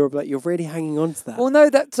 Especially if you're really hanging on to that. Well, no,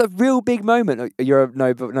 that's a real big moment. You're a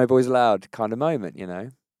no boys allowed kind of moment, you know.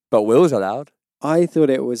 But Will's allowed. I thought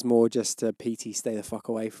it was more just a PT stay the fuck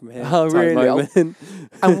away from him. Oh, type really? moment.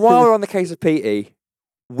 And while we're on the case of Petey,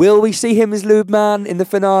 will we see him as Lube Man in the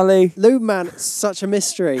finale? Lube Man, it's such a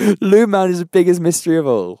mystery. Lube Man is the biggest mystery of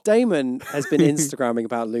all. Damon has been Instagramming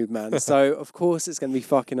about Lube Man, so of course it's going to be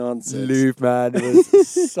fucking answered. Lube Man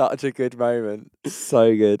was such a good moment.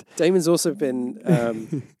 So good. Damon's also been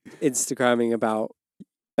Instagramming about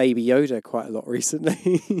Baby Yoda quite a lot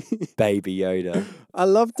recently. Baby Yoda. I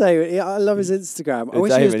love Damon. I love his Instagram. I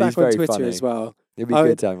wish he Damon, was he's back on very Twitter funny. as well. It'd be I good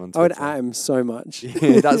would- time on I would Twitter. at him so much.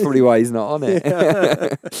 Yeah, that's probably why he's not on it.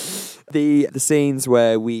 Yeah. The scenes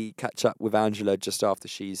where we catch up with Angela just after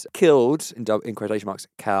she's killed, in quotation marks,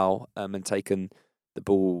 Cal, and taken the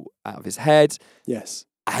ball out of his head. Yes.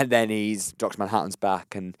 And then Dr. Manhattan's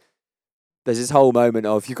back, and there's this whole moment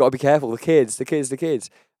of, you've got to be careful, the kids.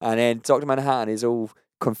 And then Dr. Manhattan is all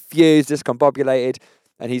confused, discombobulated,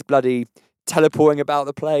 and he's bloody teleporting about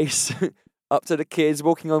the place, up to the kids,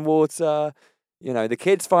 walking on water. You know, the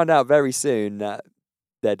kids find out very soon that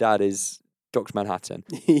their dad is Dr. Manhattan.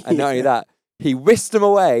 And not only that, he whisks them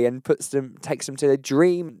away and takes them to the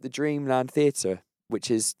Dreamland Theatre,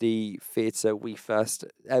 which is the theatre we first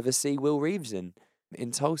ever see Will Reeves in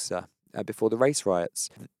Tulsa before the race riots.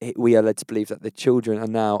 We are led to believe that the children are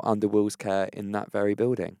now under Will's care in that very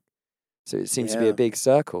building. So it seems to be a big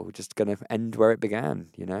circle, just going to end where it began,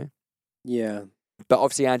 you know? Yeah. But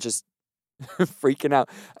obviously Anne's just freaking out.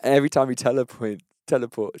 And every time he teleports,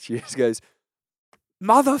 she just goes,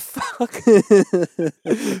 motherfucker.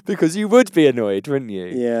 Because you would be annoyed, wouldn't you?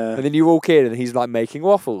 Yeah. And then you walk in and he's like making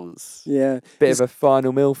waffles. Yeah. Bit of a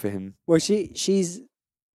final meal for him. Well, she's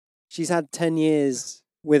had 10 years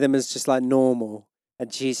with him as just like normal.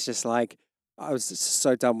 And she's just like, I was just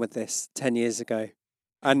so done with this 10 years ago.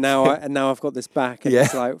 And now I've got this back, and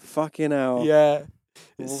it's like, fucking hell. Yeah.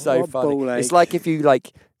 It's so what funny. ball It's ache. like if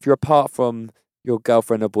you're apart from your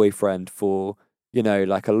girlfriend or boyfriend for, you know,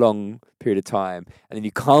 like a long period of time, and then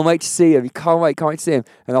you can't wait to see him, you can't wait to see him,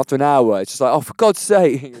 and after an hour, it's just like, oh, for God's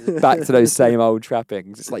sake, back to those same old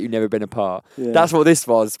trappings. It's like you've never been apart. Yeah. That's what this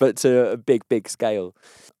was, but to a big, big scale.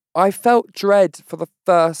 I felt dread for the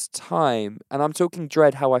first time, and I'm talking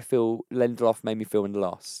dread how I feel Lindelof made me feel in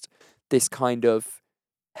Lost. This kind of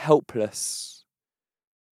helpless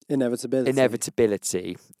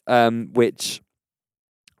inevitability, which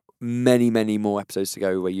many more episodes to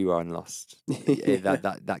go where you are in Lost.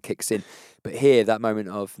 that kicks in. But here, that moment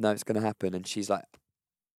of, no, it's going to happen, and she's like,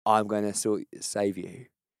 I'm going to save you.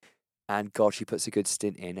 And God, she puts a good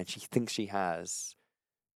stint in, and she thinks she has,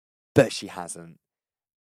 but she hasn't.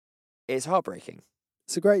 It's heartbreaking.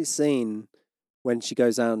 It's a great scene when she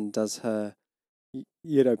goes out and does her,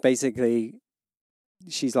 you know, basically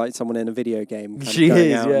she's like someone in a video game. Kind She of going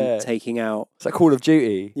is, out yeah. and taking out. It's like Call of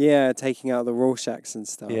Duty. Yeah, taking out the Rorschachs and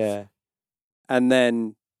stuff. Yeah. And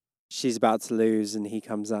then she's about to lose, and he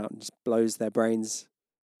comes out and just blows their brains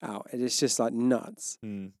out. It's just like nuts.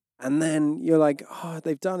 Mm. And then you're like, oh,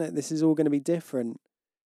 they've done it. This is all going to be different.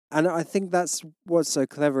 And I think that's what's so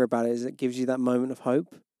clever about it, is it gives you that moment of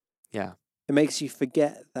hope. Yeah. It makes you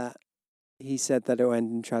forget that he said that it will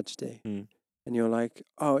end in tragedy. Mm. And you're like,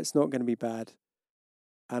 oh, it's not going to be bad.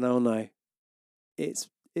 And oh no, it's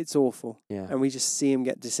awful. Yeah. And we just see him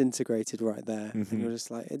get disintegrated right there. Mhm. And you're just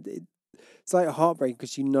like, it's like a heartbreak,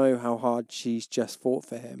 because you know how hard she's just fought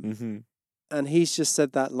for him. Mm-hmm. And he's just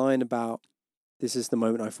said that line about, this is the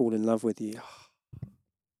moment I fall in love with you.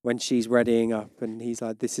 When she's readying up, and he's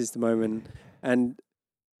like, this is the moment. And,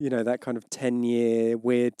 you know, that kind of 10-year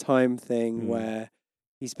weird time thing where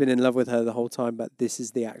he's been in love with her the whole time, but this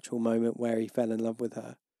is the actual moment where he fell in love with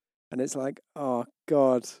her. And it's like, oh,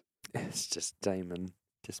 God. It's just Damon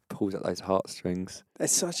just pulls at those heartstrings.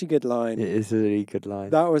 It's such a good line. It is a really good line.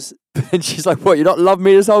 That was... And she's like, what, you not love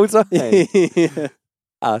me this whole time? Yeah.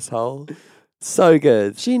 Asshole. So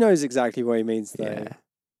good. She knows exactly what he means, though. Yeah.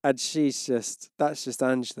 And that's just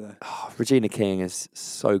Angela. Oh, Regina King is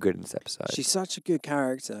so good in this episode. She's such a good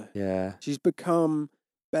character. Yeah. She's become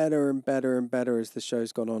better and better and better as the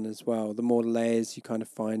show's gone on as well. The more layers you kind of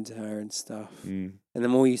find to her and stuff. Mm. And the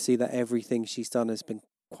more you see that everything she's done has been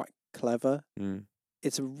quite clever. Mm.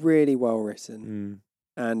 It's really well written.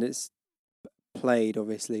 Mm. And it's played,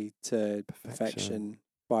 obviously, to perfection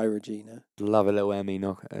by Regina. Love a little Emmy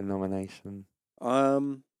nomination.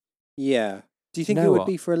 Yeah. Do you think know it would what?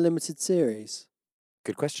 be for a limited series?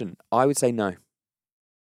 Good question. I would say no.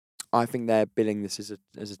 I think they're billing this as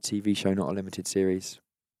a TV show, not a limited series.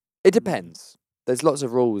 It depends. There's lots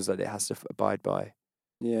of rules that it has to abide by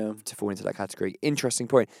Yeah. to fall into that category. Interesting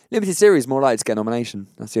point. Limited series more likely to get a nomination.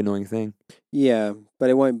 That's the annoying thing. Yeah, but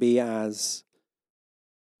it won't be as,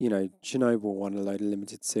 you know, Chernobyl won a load of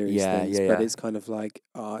limited series things, but it's kind of like,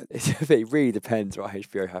 It really depends what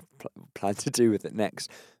HBO have planned to do with it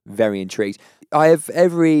next. Very intrigued. I have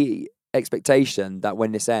every expectation that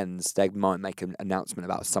when this ends, they might make an announcement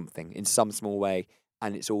about something in some small way,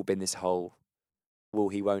 and it's all been this whole will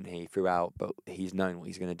he, won't he throughout, but he's known what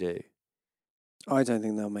he's going to do. I don't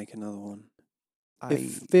think they'll make another one. It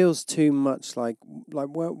feels too much like what?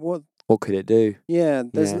 What could it do? Yeah,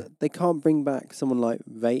 Yeah. they can't bring back someone like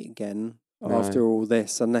Vate again after all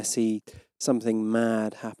this, unless something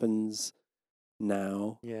mad happens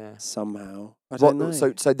now. Yeah. Somehow. I don't know.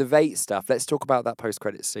 So the Vate stuff, let's talk about that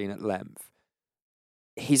post-credit scene at length.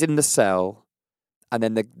 He's in the cell, and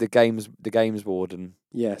then the games warden,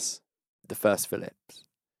 Yes. the first Phillips,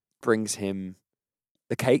 brings him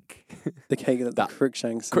the cake. The cake that That-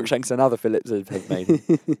 Crookshanks and other Phillips have made him.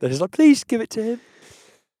 They're just like, please give it to him.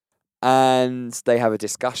 And they have a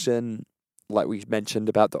discussion. like we mentioned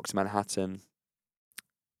about Dr. Manhattan.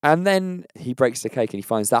 And then he breaks the cake and he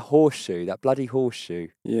finds that horseshoe, that bloody horseshoe,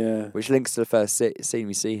 Yeah. which links to the first scene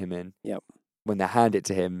we see him in. Yep. When they hand it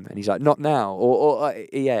to him and he's like, not now. Or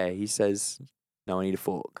he says, no, I need a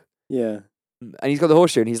fork. Yeah. And he's got the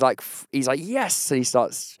horseshoe and he's like, yes. And he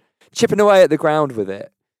starts chipping away at the ground with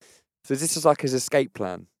it. So this is like his escape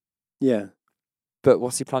plan. Yeah. But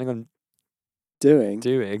what's he planning on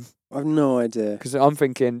Doing? I have no idea. Because I'm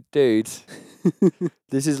thinking, dude,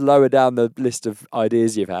 this is lower down the list of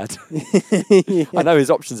ideas you've had. Yeah. I know his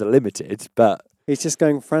options are limited, but He's just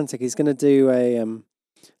going frantic. He's going to do a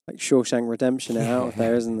like Shawshank Redemption it out of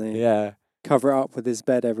there, isn't he? yeah, Cover it up with his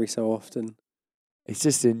bed every so often. it's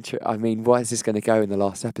just I mean, where is this going to go in the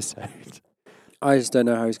last episode? I just don't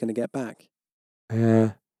know how he's going to get back.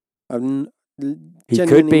 Yeah, I've He could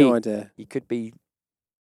genuinely be- no idea. he could be.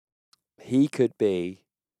 He could be.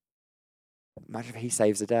 Imagine if he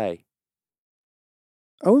saves the day.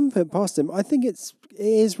 I wouldn't put it past him. I think it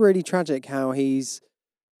is really tragic how he's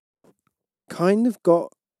kind of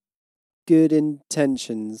got good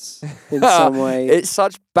intentions in some way. It's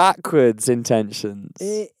such backwards intentions.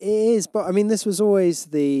 It is, but I mean, this was always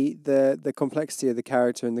the complexity of the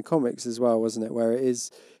character in the comics as well, wasn't it? Where it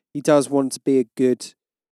is, he does want to be a good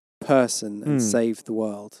person and save the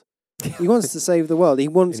world. He wants to save the world. He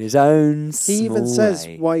wants. in his own. He even says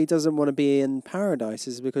way. why he doesn't want to be in paradise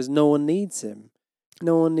is because no one needs him.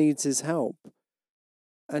 No one needs his help.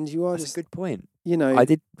 And you are That's just, a good point. you know, I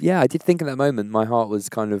did think in that moment my heart was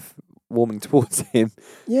kind of warming towards him.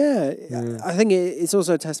 yeah. Yeah. I think it's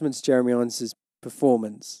also a testament to Jeremy Irons'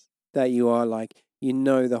 performance that you are like, you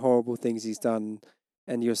know, the horrible things he's done,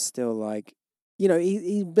 and you're still like, you know,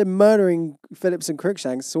 he's been murdering Phillips and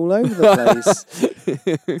Crookshanks all over the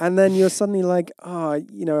place. And then you're suddenly like,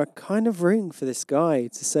 you know, I'm kind of rooting for this guy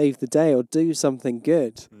to save the day or do something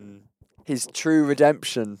good. His true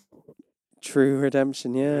redemption True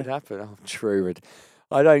redemption, yeah. would happen. Oh,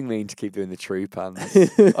 I don't mean to keep doing the true puns.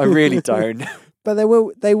 I really don't. But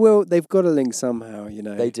they've got to link somehow, you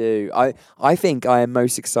know. They do. I think I am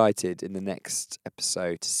most excited in the next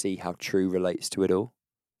episode to see how True relates to it all.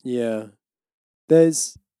 Yeah.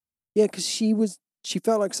 Because she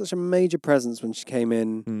felt like such a major presence when she came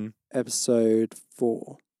in episode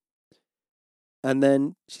 4. And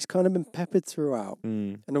then she's kind of been peppered throughout.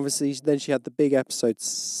 And obviously then she had the big episode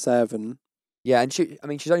 7. Yeah, and she's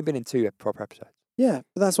only been in 2 proper episodes. Yeah,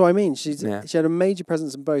 but that's what I mean. She Yeah. had a major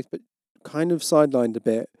presence in both, but kind of sidelined a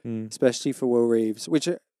bit, especially for Will Reeves, which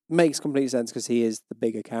makes complete sense because he is the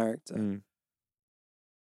bigger character.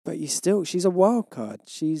 But she's a wild card.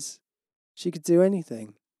 She could do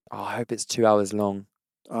anything. Oh, I hope it's 2 hours long.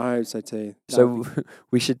 I hope so too. So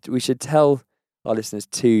we should tell our listeners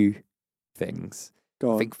 2 things. Go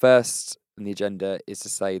on. I think first on the agenda is to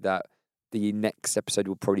say that the next episode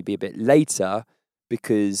will probably be a bit later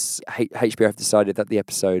because HBO have decided that the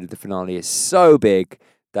episode of the finale is so big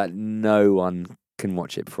that no one can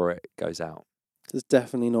watch it before it goes out. It's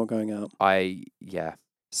definitely not going out.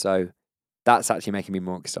 So that's actually making me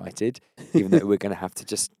more excited, even though we're going to have to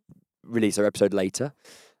just release our episode later.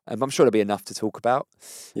 I'm sure there'll be enough to talk about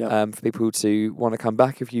for people to want to come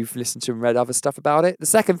back if you've listened to and read other stuff about it. The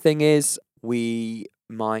second thing is we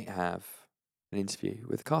might have an interview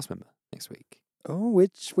with a cast member next week. Oh,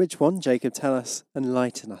 which one, Jacob? Tell us,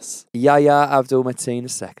 enlighten us. Yahya Abdul-Mateen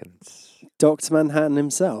II. Dr. Manhattan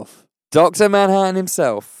himself. Dr. Manhattan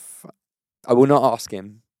himself. I will not ask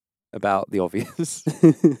him about the obvious,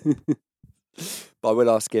 but I will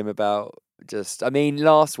ask him about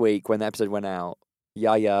last week when the episode went out,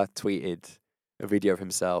 Yahya tweeted a video of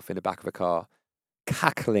himself in the back of a car,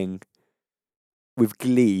 cackling with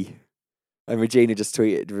glee. And Regina just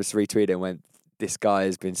retweeted and went, "This guy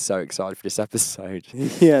has been so excited for this episode."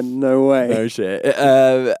 Yeah, no way. No shit.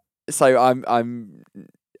 So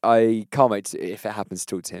I can't wait if it happens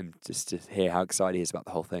to talk to him just to hear how excited he is about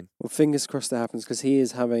the whole thing. Well, fingers crossed that happens because he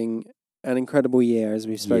is having an incredible year, as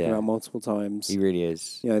we've spoken Yeah. about multiple times. He really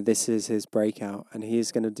is. You know, this is his breakout, and he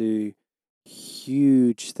is going to do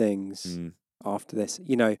huge things after this.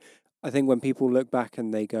 You know, I think when people look back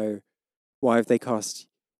and they go, "Why have they cast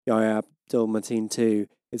Yahya Abdul-Mateen 2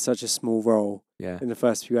 in such a small role Yeah. in the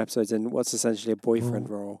first few episodes in what's essentially a boyfriend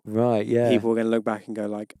role?" Right, yeah. People are going to look back and go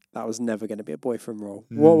like, "That was never going to be a boyfriend role."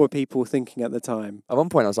 What were people thinking at the time? At one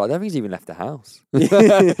point I was like, I don't think he's even left the house. You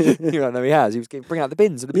know, no, he has. He was bringing out the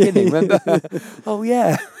bins at the beginning, remember? Oh,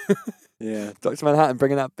 yeah. Yeah. Dr. Manhattan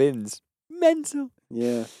bringing out bins. Mental.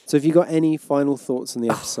 Yeah. So have you got any final thoughts on the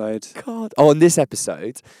episode? God. Oh, on this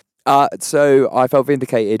episode. So I felt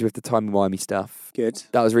vindicated with the timey-wimey stuff. Good.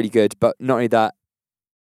 That was really good. But not only that,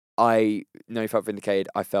 I know felt vindicated.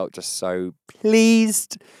 I felt just so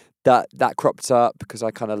pleased that cropped up because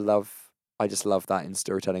I just love that in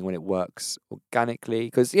storytelling when it works organically.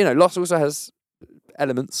 Because, Lost also has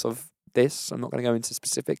elements of this. I'm not going to go into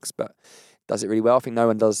specifics, but does it really well. I think no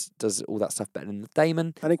one does all that stuff better than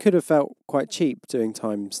Damon. And it could have felt quite cheap doing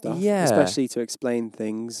time stuff, Yeah. especially to explain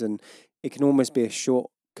things. And it can almost be a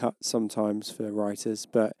shortcut sometimes for writers,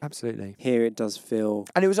 but Absolutely. here it does feel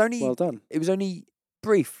And it was only well done. It was only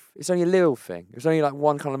brief. It's only a little thing. It was only like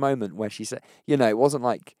one kind of moment where she said, it wasn't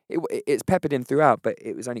like it's peppered in throughout, but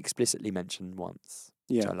it was only explicitly mentioned once,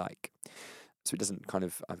 which I like. So it doesn't kind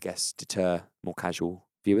of, I guess, deter more casual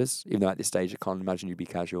viewers, even though at this stage I can't imagine you'd be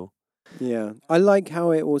casual. Yeah. I like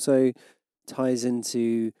how it also ties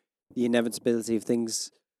into the inevitability of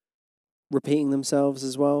things repeating themselves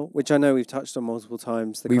as well, which I know we've touched on multiple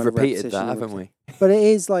times. We've repeated that, haven't we? But it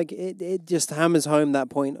is like, it just hammers home that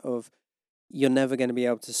point of you're never going to be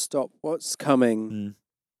able to stop what's coming.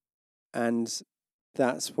 And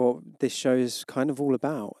that's what this show is kind of all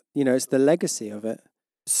about. It's the legacy of it.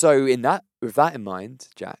 So with that in mind,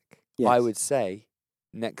 Jack, Yes. I would say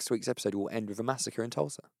next week's episode will end with a massacre in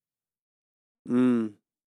Tulsa.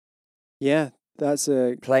 Yeah, that's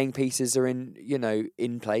a... Playing pieces are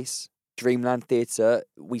in place. Dreamland Theatre,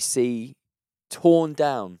 we see torn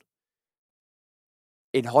down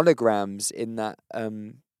in holograms in that, the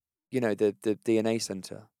DNA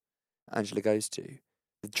centre Angela goes to.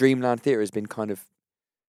 The Dreamland Theatre has been kind of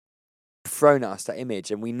thrown at us, that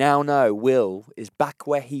image, and we now know Will is back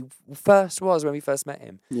where he first was when we first met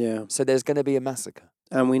him. Yeah. So there's going to be a massacre.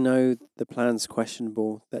 And we know the plan's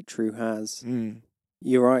questionable that True has.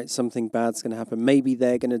 You're right, something bad's going to happen. Maybe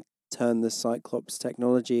they're going to turn the Cyclops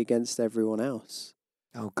technology against everyone else.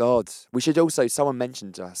 Oh, God. We should also... Someone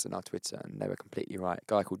mentioned to us on our Twitter, and they were completely right, a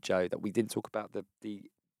guy called Joe, that we didn't talk about the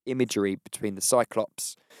imagery between the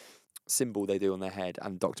Cyclops symbol they do on their head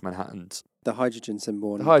and Dr. Manhattan's. The hydrogen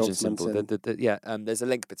symbol. The hydrogen symbol. There's a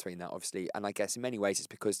link between that, obviously, and I guess in many ways it's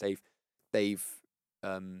because they've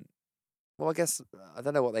well, I guess I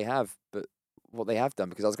don't know what they have, but what they have done,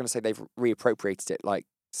 because I was going to say they've reappropriated it like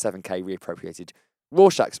 7K reappropriated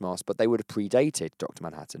Rorschach's mask, but they would have predated Dr.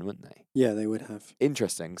 Manhattan, wouldn't they? Yeah, they would have.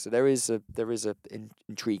 Interesting. So there is a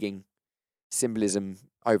intriguing symbolism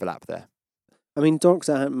overlap there. I mean,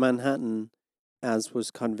 Dr. Manhattan, as was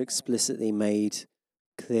kind of explicitly made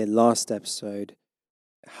clear last episode,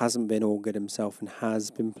 hasn't been all good himself and has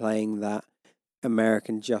been playing that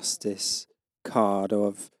American justice card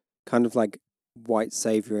of kind of like white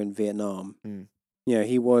savior in Vietnam.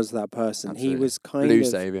 He was that person. Absolutely. He was kind Blue of...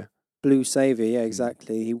 savior. Blue savior, yeah,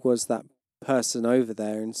 exactly. He was that person over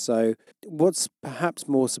there. And so what's perhaps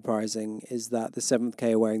more surprising is that the 7th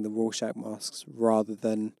K are wearing the Rorschach masks rather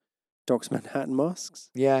than Dr. Manhattan masks.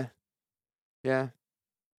 Yeah. Yeah.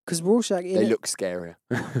 Because Rorschach... They look scarier.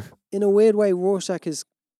 In a weird way, Rorschach is...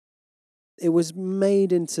 It was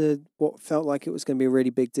made into what felt like it was going to be a really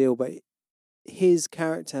big deal, but his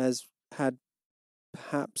character has had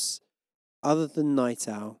perhaps, other than Night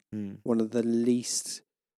Owl, one of the least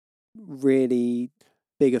really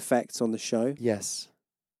big effects on the show. Yes.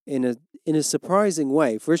 In a surprising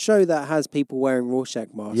way. For a show that has people wearing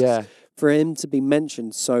Rorschach masks, Yeah. for him to be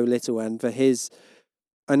mentioned so little, and for his...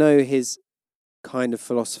 I know his kind of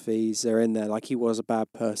philosophies are in there, like he was a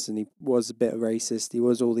bad person, he was a bit racist, he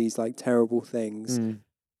was all these like terrible things,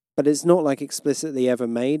 but it's not like explicitly ever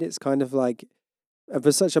made. It's kind of like,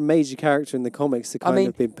 for such a major character in the comics to kind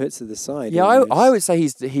of been put to the side. Yeah, I would say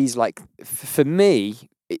he's like, for me,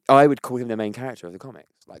 I would call him the main character of the comics,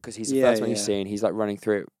 like, because he's the first one you see, and he's like running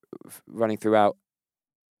throughout.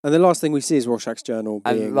 And the last thing we see is Rorschach's journal.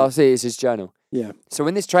 And last thing is his journal. Yeah. So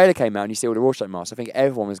when this trailer came out and you see all the Rorschach masks, I think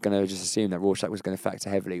everyone was going to just assume that Rorschach was going to factor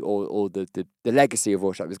heavily, or the legacy of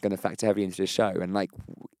Rorschach was going to factor heavily into the show, and like,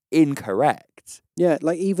 incorrect. Yeah,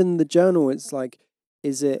 like even the journal, it's like,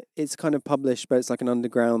 it's kind of published, but it's like an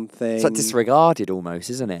underground thing. It's like disregarded almost,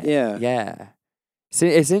 isn't it? Yeah. Yeah.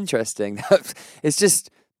 It's interesting. It's just,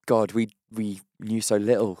 God, we knew so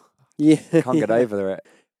little. Yeah. Can't get over it.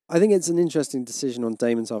 I think it's an interesting decision on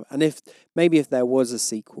Damon's part. And if there was a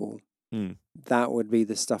sequel, that would be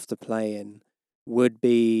the stuff to play in. Would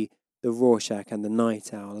be the Rorschach and the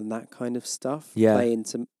Night Owl and that kind of stuff. Yeah. Play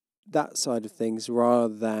into that side of things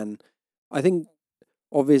rather than... I think,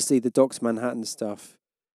 obviously, the Dr. Manhattan stuff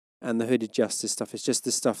and the Hooded Justice stuff is just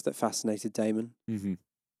the stuff that fascinated Damon. Mm-hmm.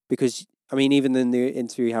 Because, I mean, even in the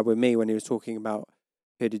interview he had with me when he was talking about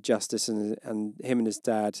Hooded Justice and him and his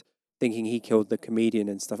dad thinking he killed the comedian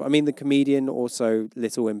and stuff. I mean, the comedian also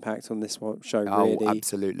little impact on this show, Oh, really.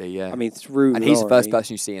 absolutely, yeah. I mean, through and Laurie, he's the first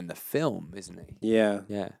person you see in the film, isn't he? Yeah.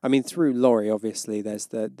 Yeah. I mean, through Laurie, obviously, there's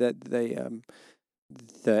the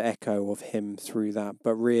echo of him through that,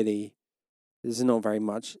 but really, there's not very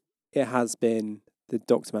much. It has been the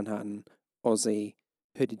Dr. Manhattan, Ozzy,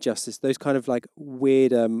 Hooded Justice, those kind of like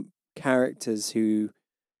weird characters who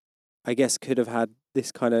I guess could have had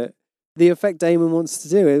this kind of the effect Damon wants to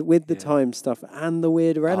do with the Yeah. time stuff and the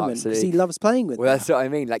weirder element because he absolutely. loves playing with Well, that. that's what I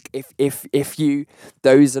mean. Like, if you,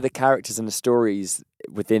 those are the characters and the stories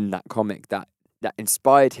within that comic that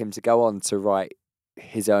inspired him to go on to write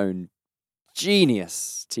his own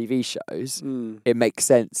genius TV shows. It makes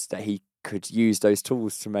sense that he could use those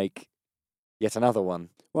tools to make yet another one.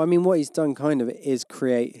 Well, I mean, what he's done kind of is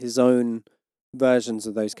create his own versions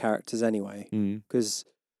of those characters anyway. Because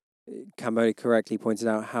Cambodia correctly pointed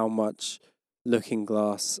out how much Looking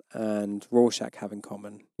Glass and Rorschach have in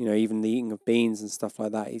common. You know, even the eating of beans and stuff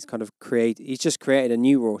like that. He's kind of he's just created a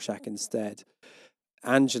new Rorschach instead.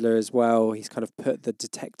 Angela as well. He's kind of put the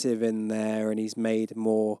detective in there, and he's made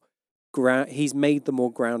more he's made the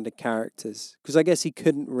more grounded characters. Because I guess he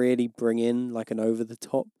couldn't really bring in like an over the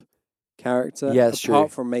top character, Yeah, it's apart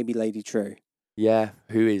true. from maybe Lady True. Yeah,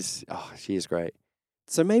 who is? Oh, she is great.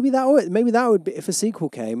 So maybe that would be if a sequel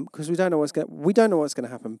came, because we don't know what's going to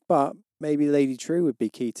happen. But maybe Lady True would be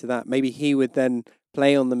key to that. Maybe he would then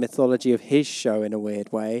play on the mythology of his show in a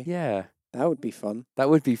weird way. Yeah, That would be fun. that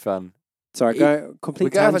would be fun. Sorry, go complete We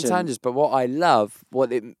go off on tangent. tangents, but what I love,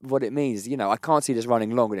 what it means, you know, I can't see this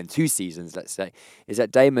running longer than 2 seasons. Let's say, is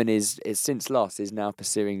that Damon is since Lost is now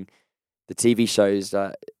pursuing the TV shows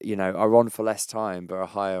that you know are on for less time but are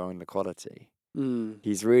higher on the quality.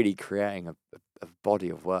 He's really creating a body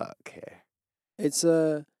of work here. It's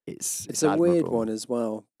a weird admirable. one as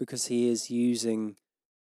well, because he is using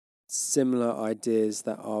similar ideas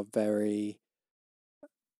that are very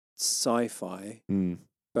sci-fi,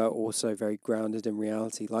 but also very grounded in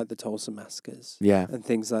reality, like the Tulsa massacres, Yeah, and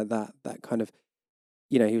things like that. That kind of,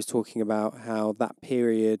 you know, he was talking about how that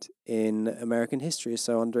period in American history is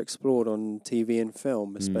so underexplored on TV and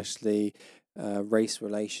film, especially race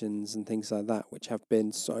relations and things like that, which have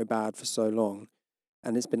been so bad for so long,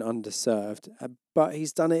 and it's been underserved. But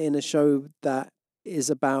he's done it in a show that is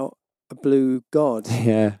about a blue god.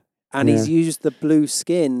 yeah. And he's used the blue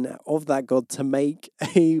skin of that god to make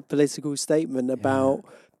a political statement about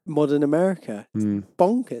modern America. It's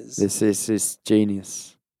bonkers. This is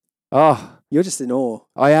genius. Oh, You're just in awe.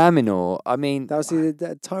 I am in awe. I mean, That was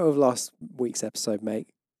the title of last week's episode, mate.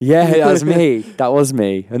 yeah, that was me. That was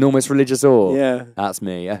me. An almost religious awe. Yeah. That's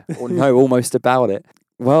me. Yeah. Or no, almost about it.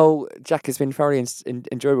 Well, Jack, it's been thoroughly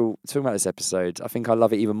enjoyable talking about this episode. I think I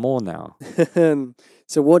love it even more now.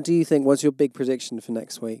 So what do you think? What's your big prediction for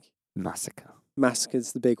next week? Massacre.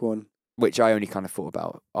 Massacre's the big one. Which I only kind of thought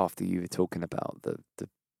about after you were talking about the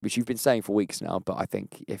which you've been saying for weeks now, but I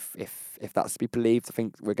think if that's to be believed, I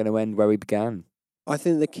think we're going to end where we began. I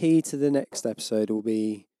think the key to the next episode will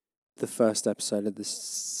be the first episode of this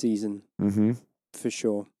season, for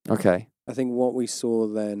sure. Okay. I think what we saw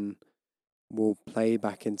then will play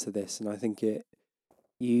back into this, and I think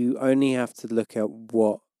you only have to look at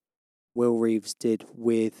what Will Reeves did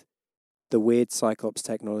with the weird Cyclops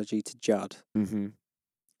technology to Judd.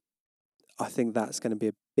 I think that's going to be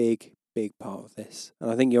a big part of this. And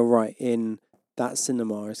I think you're right, in that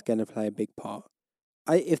cinema is going to play a big part.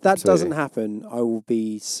 If that doesn't happen, I will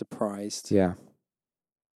be surprised. Yeah.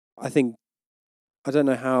 I don't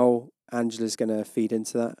know how Angela's going to feed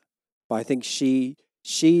into that, but I think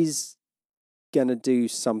she's going to do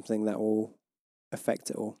something that will affect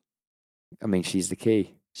it all. I mean, she's the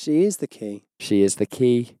key. She is the key. She is the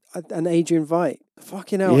key. And Adrian Veidt.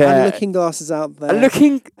 Fucking hell. Yeah. And Looking Glass is out there.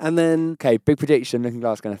 And then... Okay, big prediction. Looking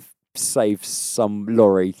Glass going to save some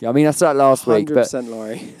Laurie. I mean, I said that last week, but 100%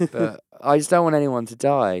 Laurie. but I just don't want anyone to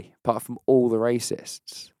die, apart from all the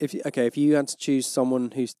racists. If you had to choose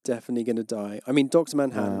someone who's definitely going to die, I mean, Dr.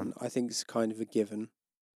 Manhattan, I think is kind of a given.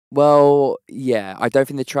 Well, yeah, I don't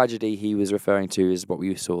think the tragedy he was referring to is what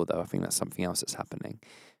we saw, though. I think that's something else that's happening.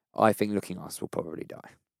 I think Looking Glass will probably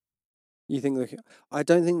die. You think I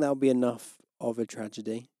don't think that'll be enough of a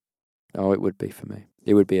tragedy. Oh, it would be for me.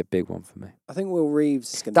 It would be a big one for me. I think Will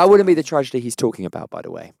Reeves is going to That wouldn't be the tragedy he's talking about, by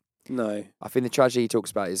the way. No. I think the tragedy he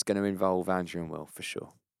talks about is going to involve Andrew and Will, for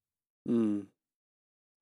sure.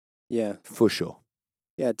 Yeah. For sure.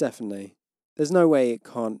 Yeah, definitely. There's no way it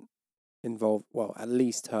can't involve, well, at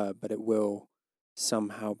least her, but it will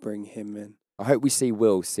somehow bring him in. I hope we see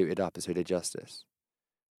Will suited up as Hooded Justice.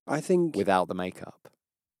 I think... Without the makeup.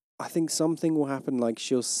 I think something will happen, like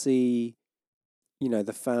she'll see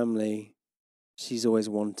the family she's always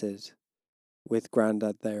wanted with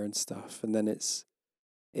Grandad there and stuff, and then it's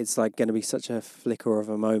like going to be such a flicker of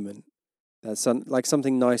a moment that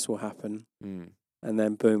something nice will happen, and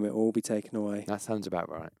then boom, it will all be taken away. That sounds about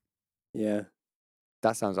right. Yeah.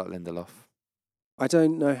 That sounds like Lindelof. I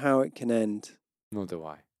don't know how it can end Nor do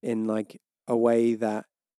I. in like a way that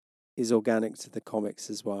is organic to the comics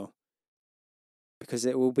as well, because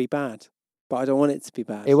it will be bad. But I don't want it to be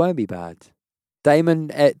bad. It won't be bad. Damon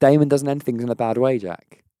doesn't end things in a bad way,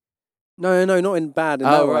 Jack. No, not in bad in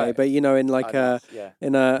that way, right. but in like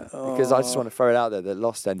in a Because I just want to throw it out there that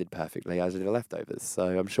Lost ended perfectly, as did The Leftovers.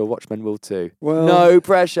 So I'm sure Watchmen will too. Well, no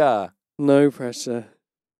pressure. No pressure.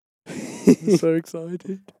 I'm so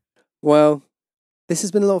excited. Well, this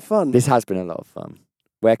has been a lot of fun. This has been a lot of fun.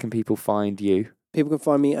 Where can people find you? People can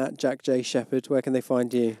find me at Jack J Shepherd. Where can they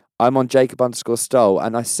find you? I'm on Jacob_Stoll,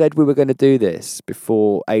 and I said we were going to do this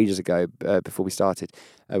ages ago, before we started,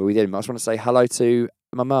 but we didn't. I just want to say hello to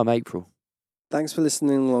my mum, April. Thanks for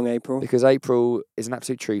listening along, April. Because April is an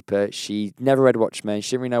absolute trooper. She never read Watchmen.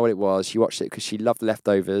 She didn't really know what it was. She watched it because she loved The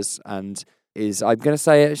Leftovers, and I'm going to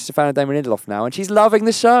say it, she's a fan of Damon Lindelof now, and she's loving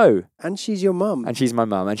the show. And she's your mum. And she's my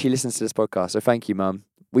mum, and she listens to this podcast. So thank you, mum.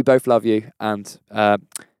 We both love you, and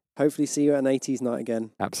hopefully see you at an 80s night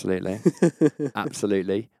again. Absolutely.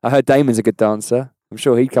 Absolutely. I heard Damon's a good dancer. I'm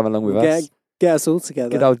sure he'd come along with us. Get us all together.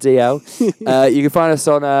 Good old DL. You can find us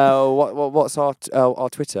on what's our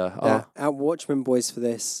Twitter? At Watchmen Boys for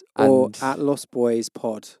this, or at Lost Boys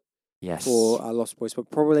Pod. Yes. For our Lost Boys,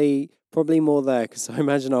 but probably more there, because I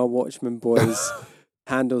imagine our Watchmen Boys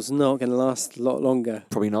handle's not going to last a lot longer.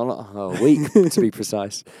 Probably not a week, to be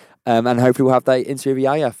precise. And hopefully we'll have that interview with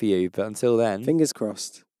Yaya for you. But until then, fingers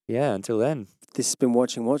crossed. Yeah, until then. This has been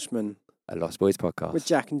Watching Watchmen, a Lost Boys podcast with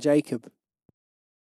Jack and Jacob.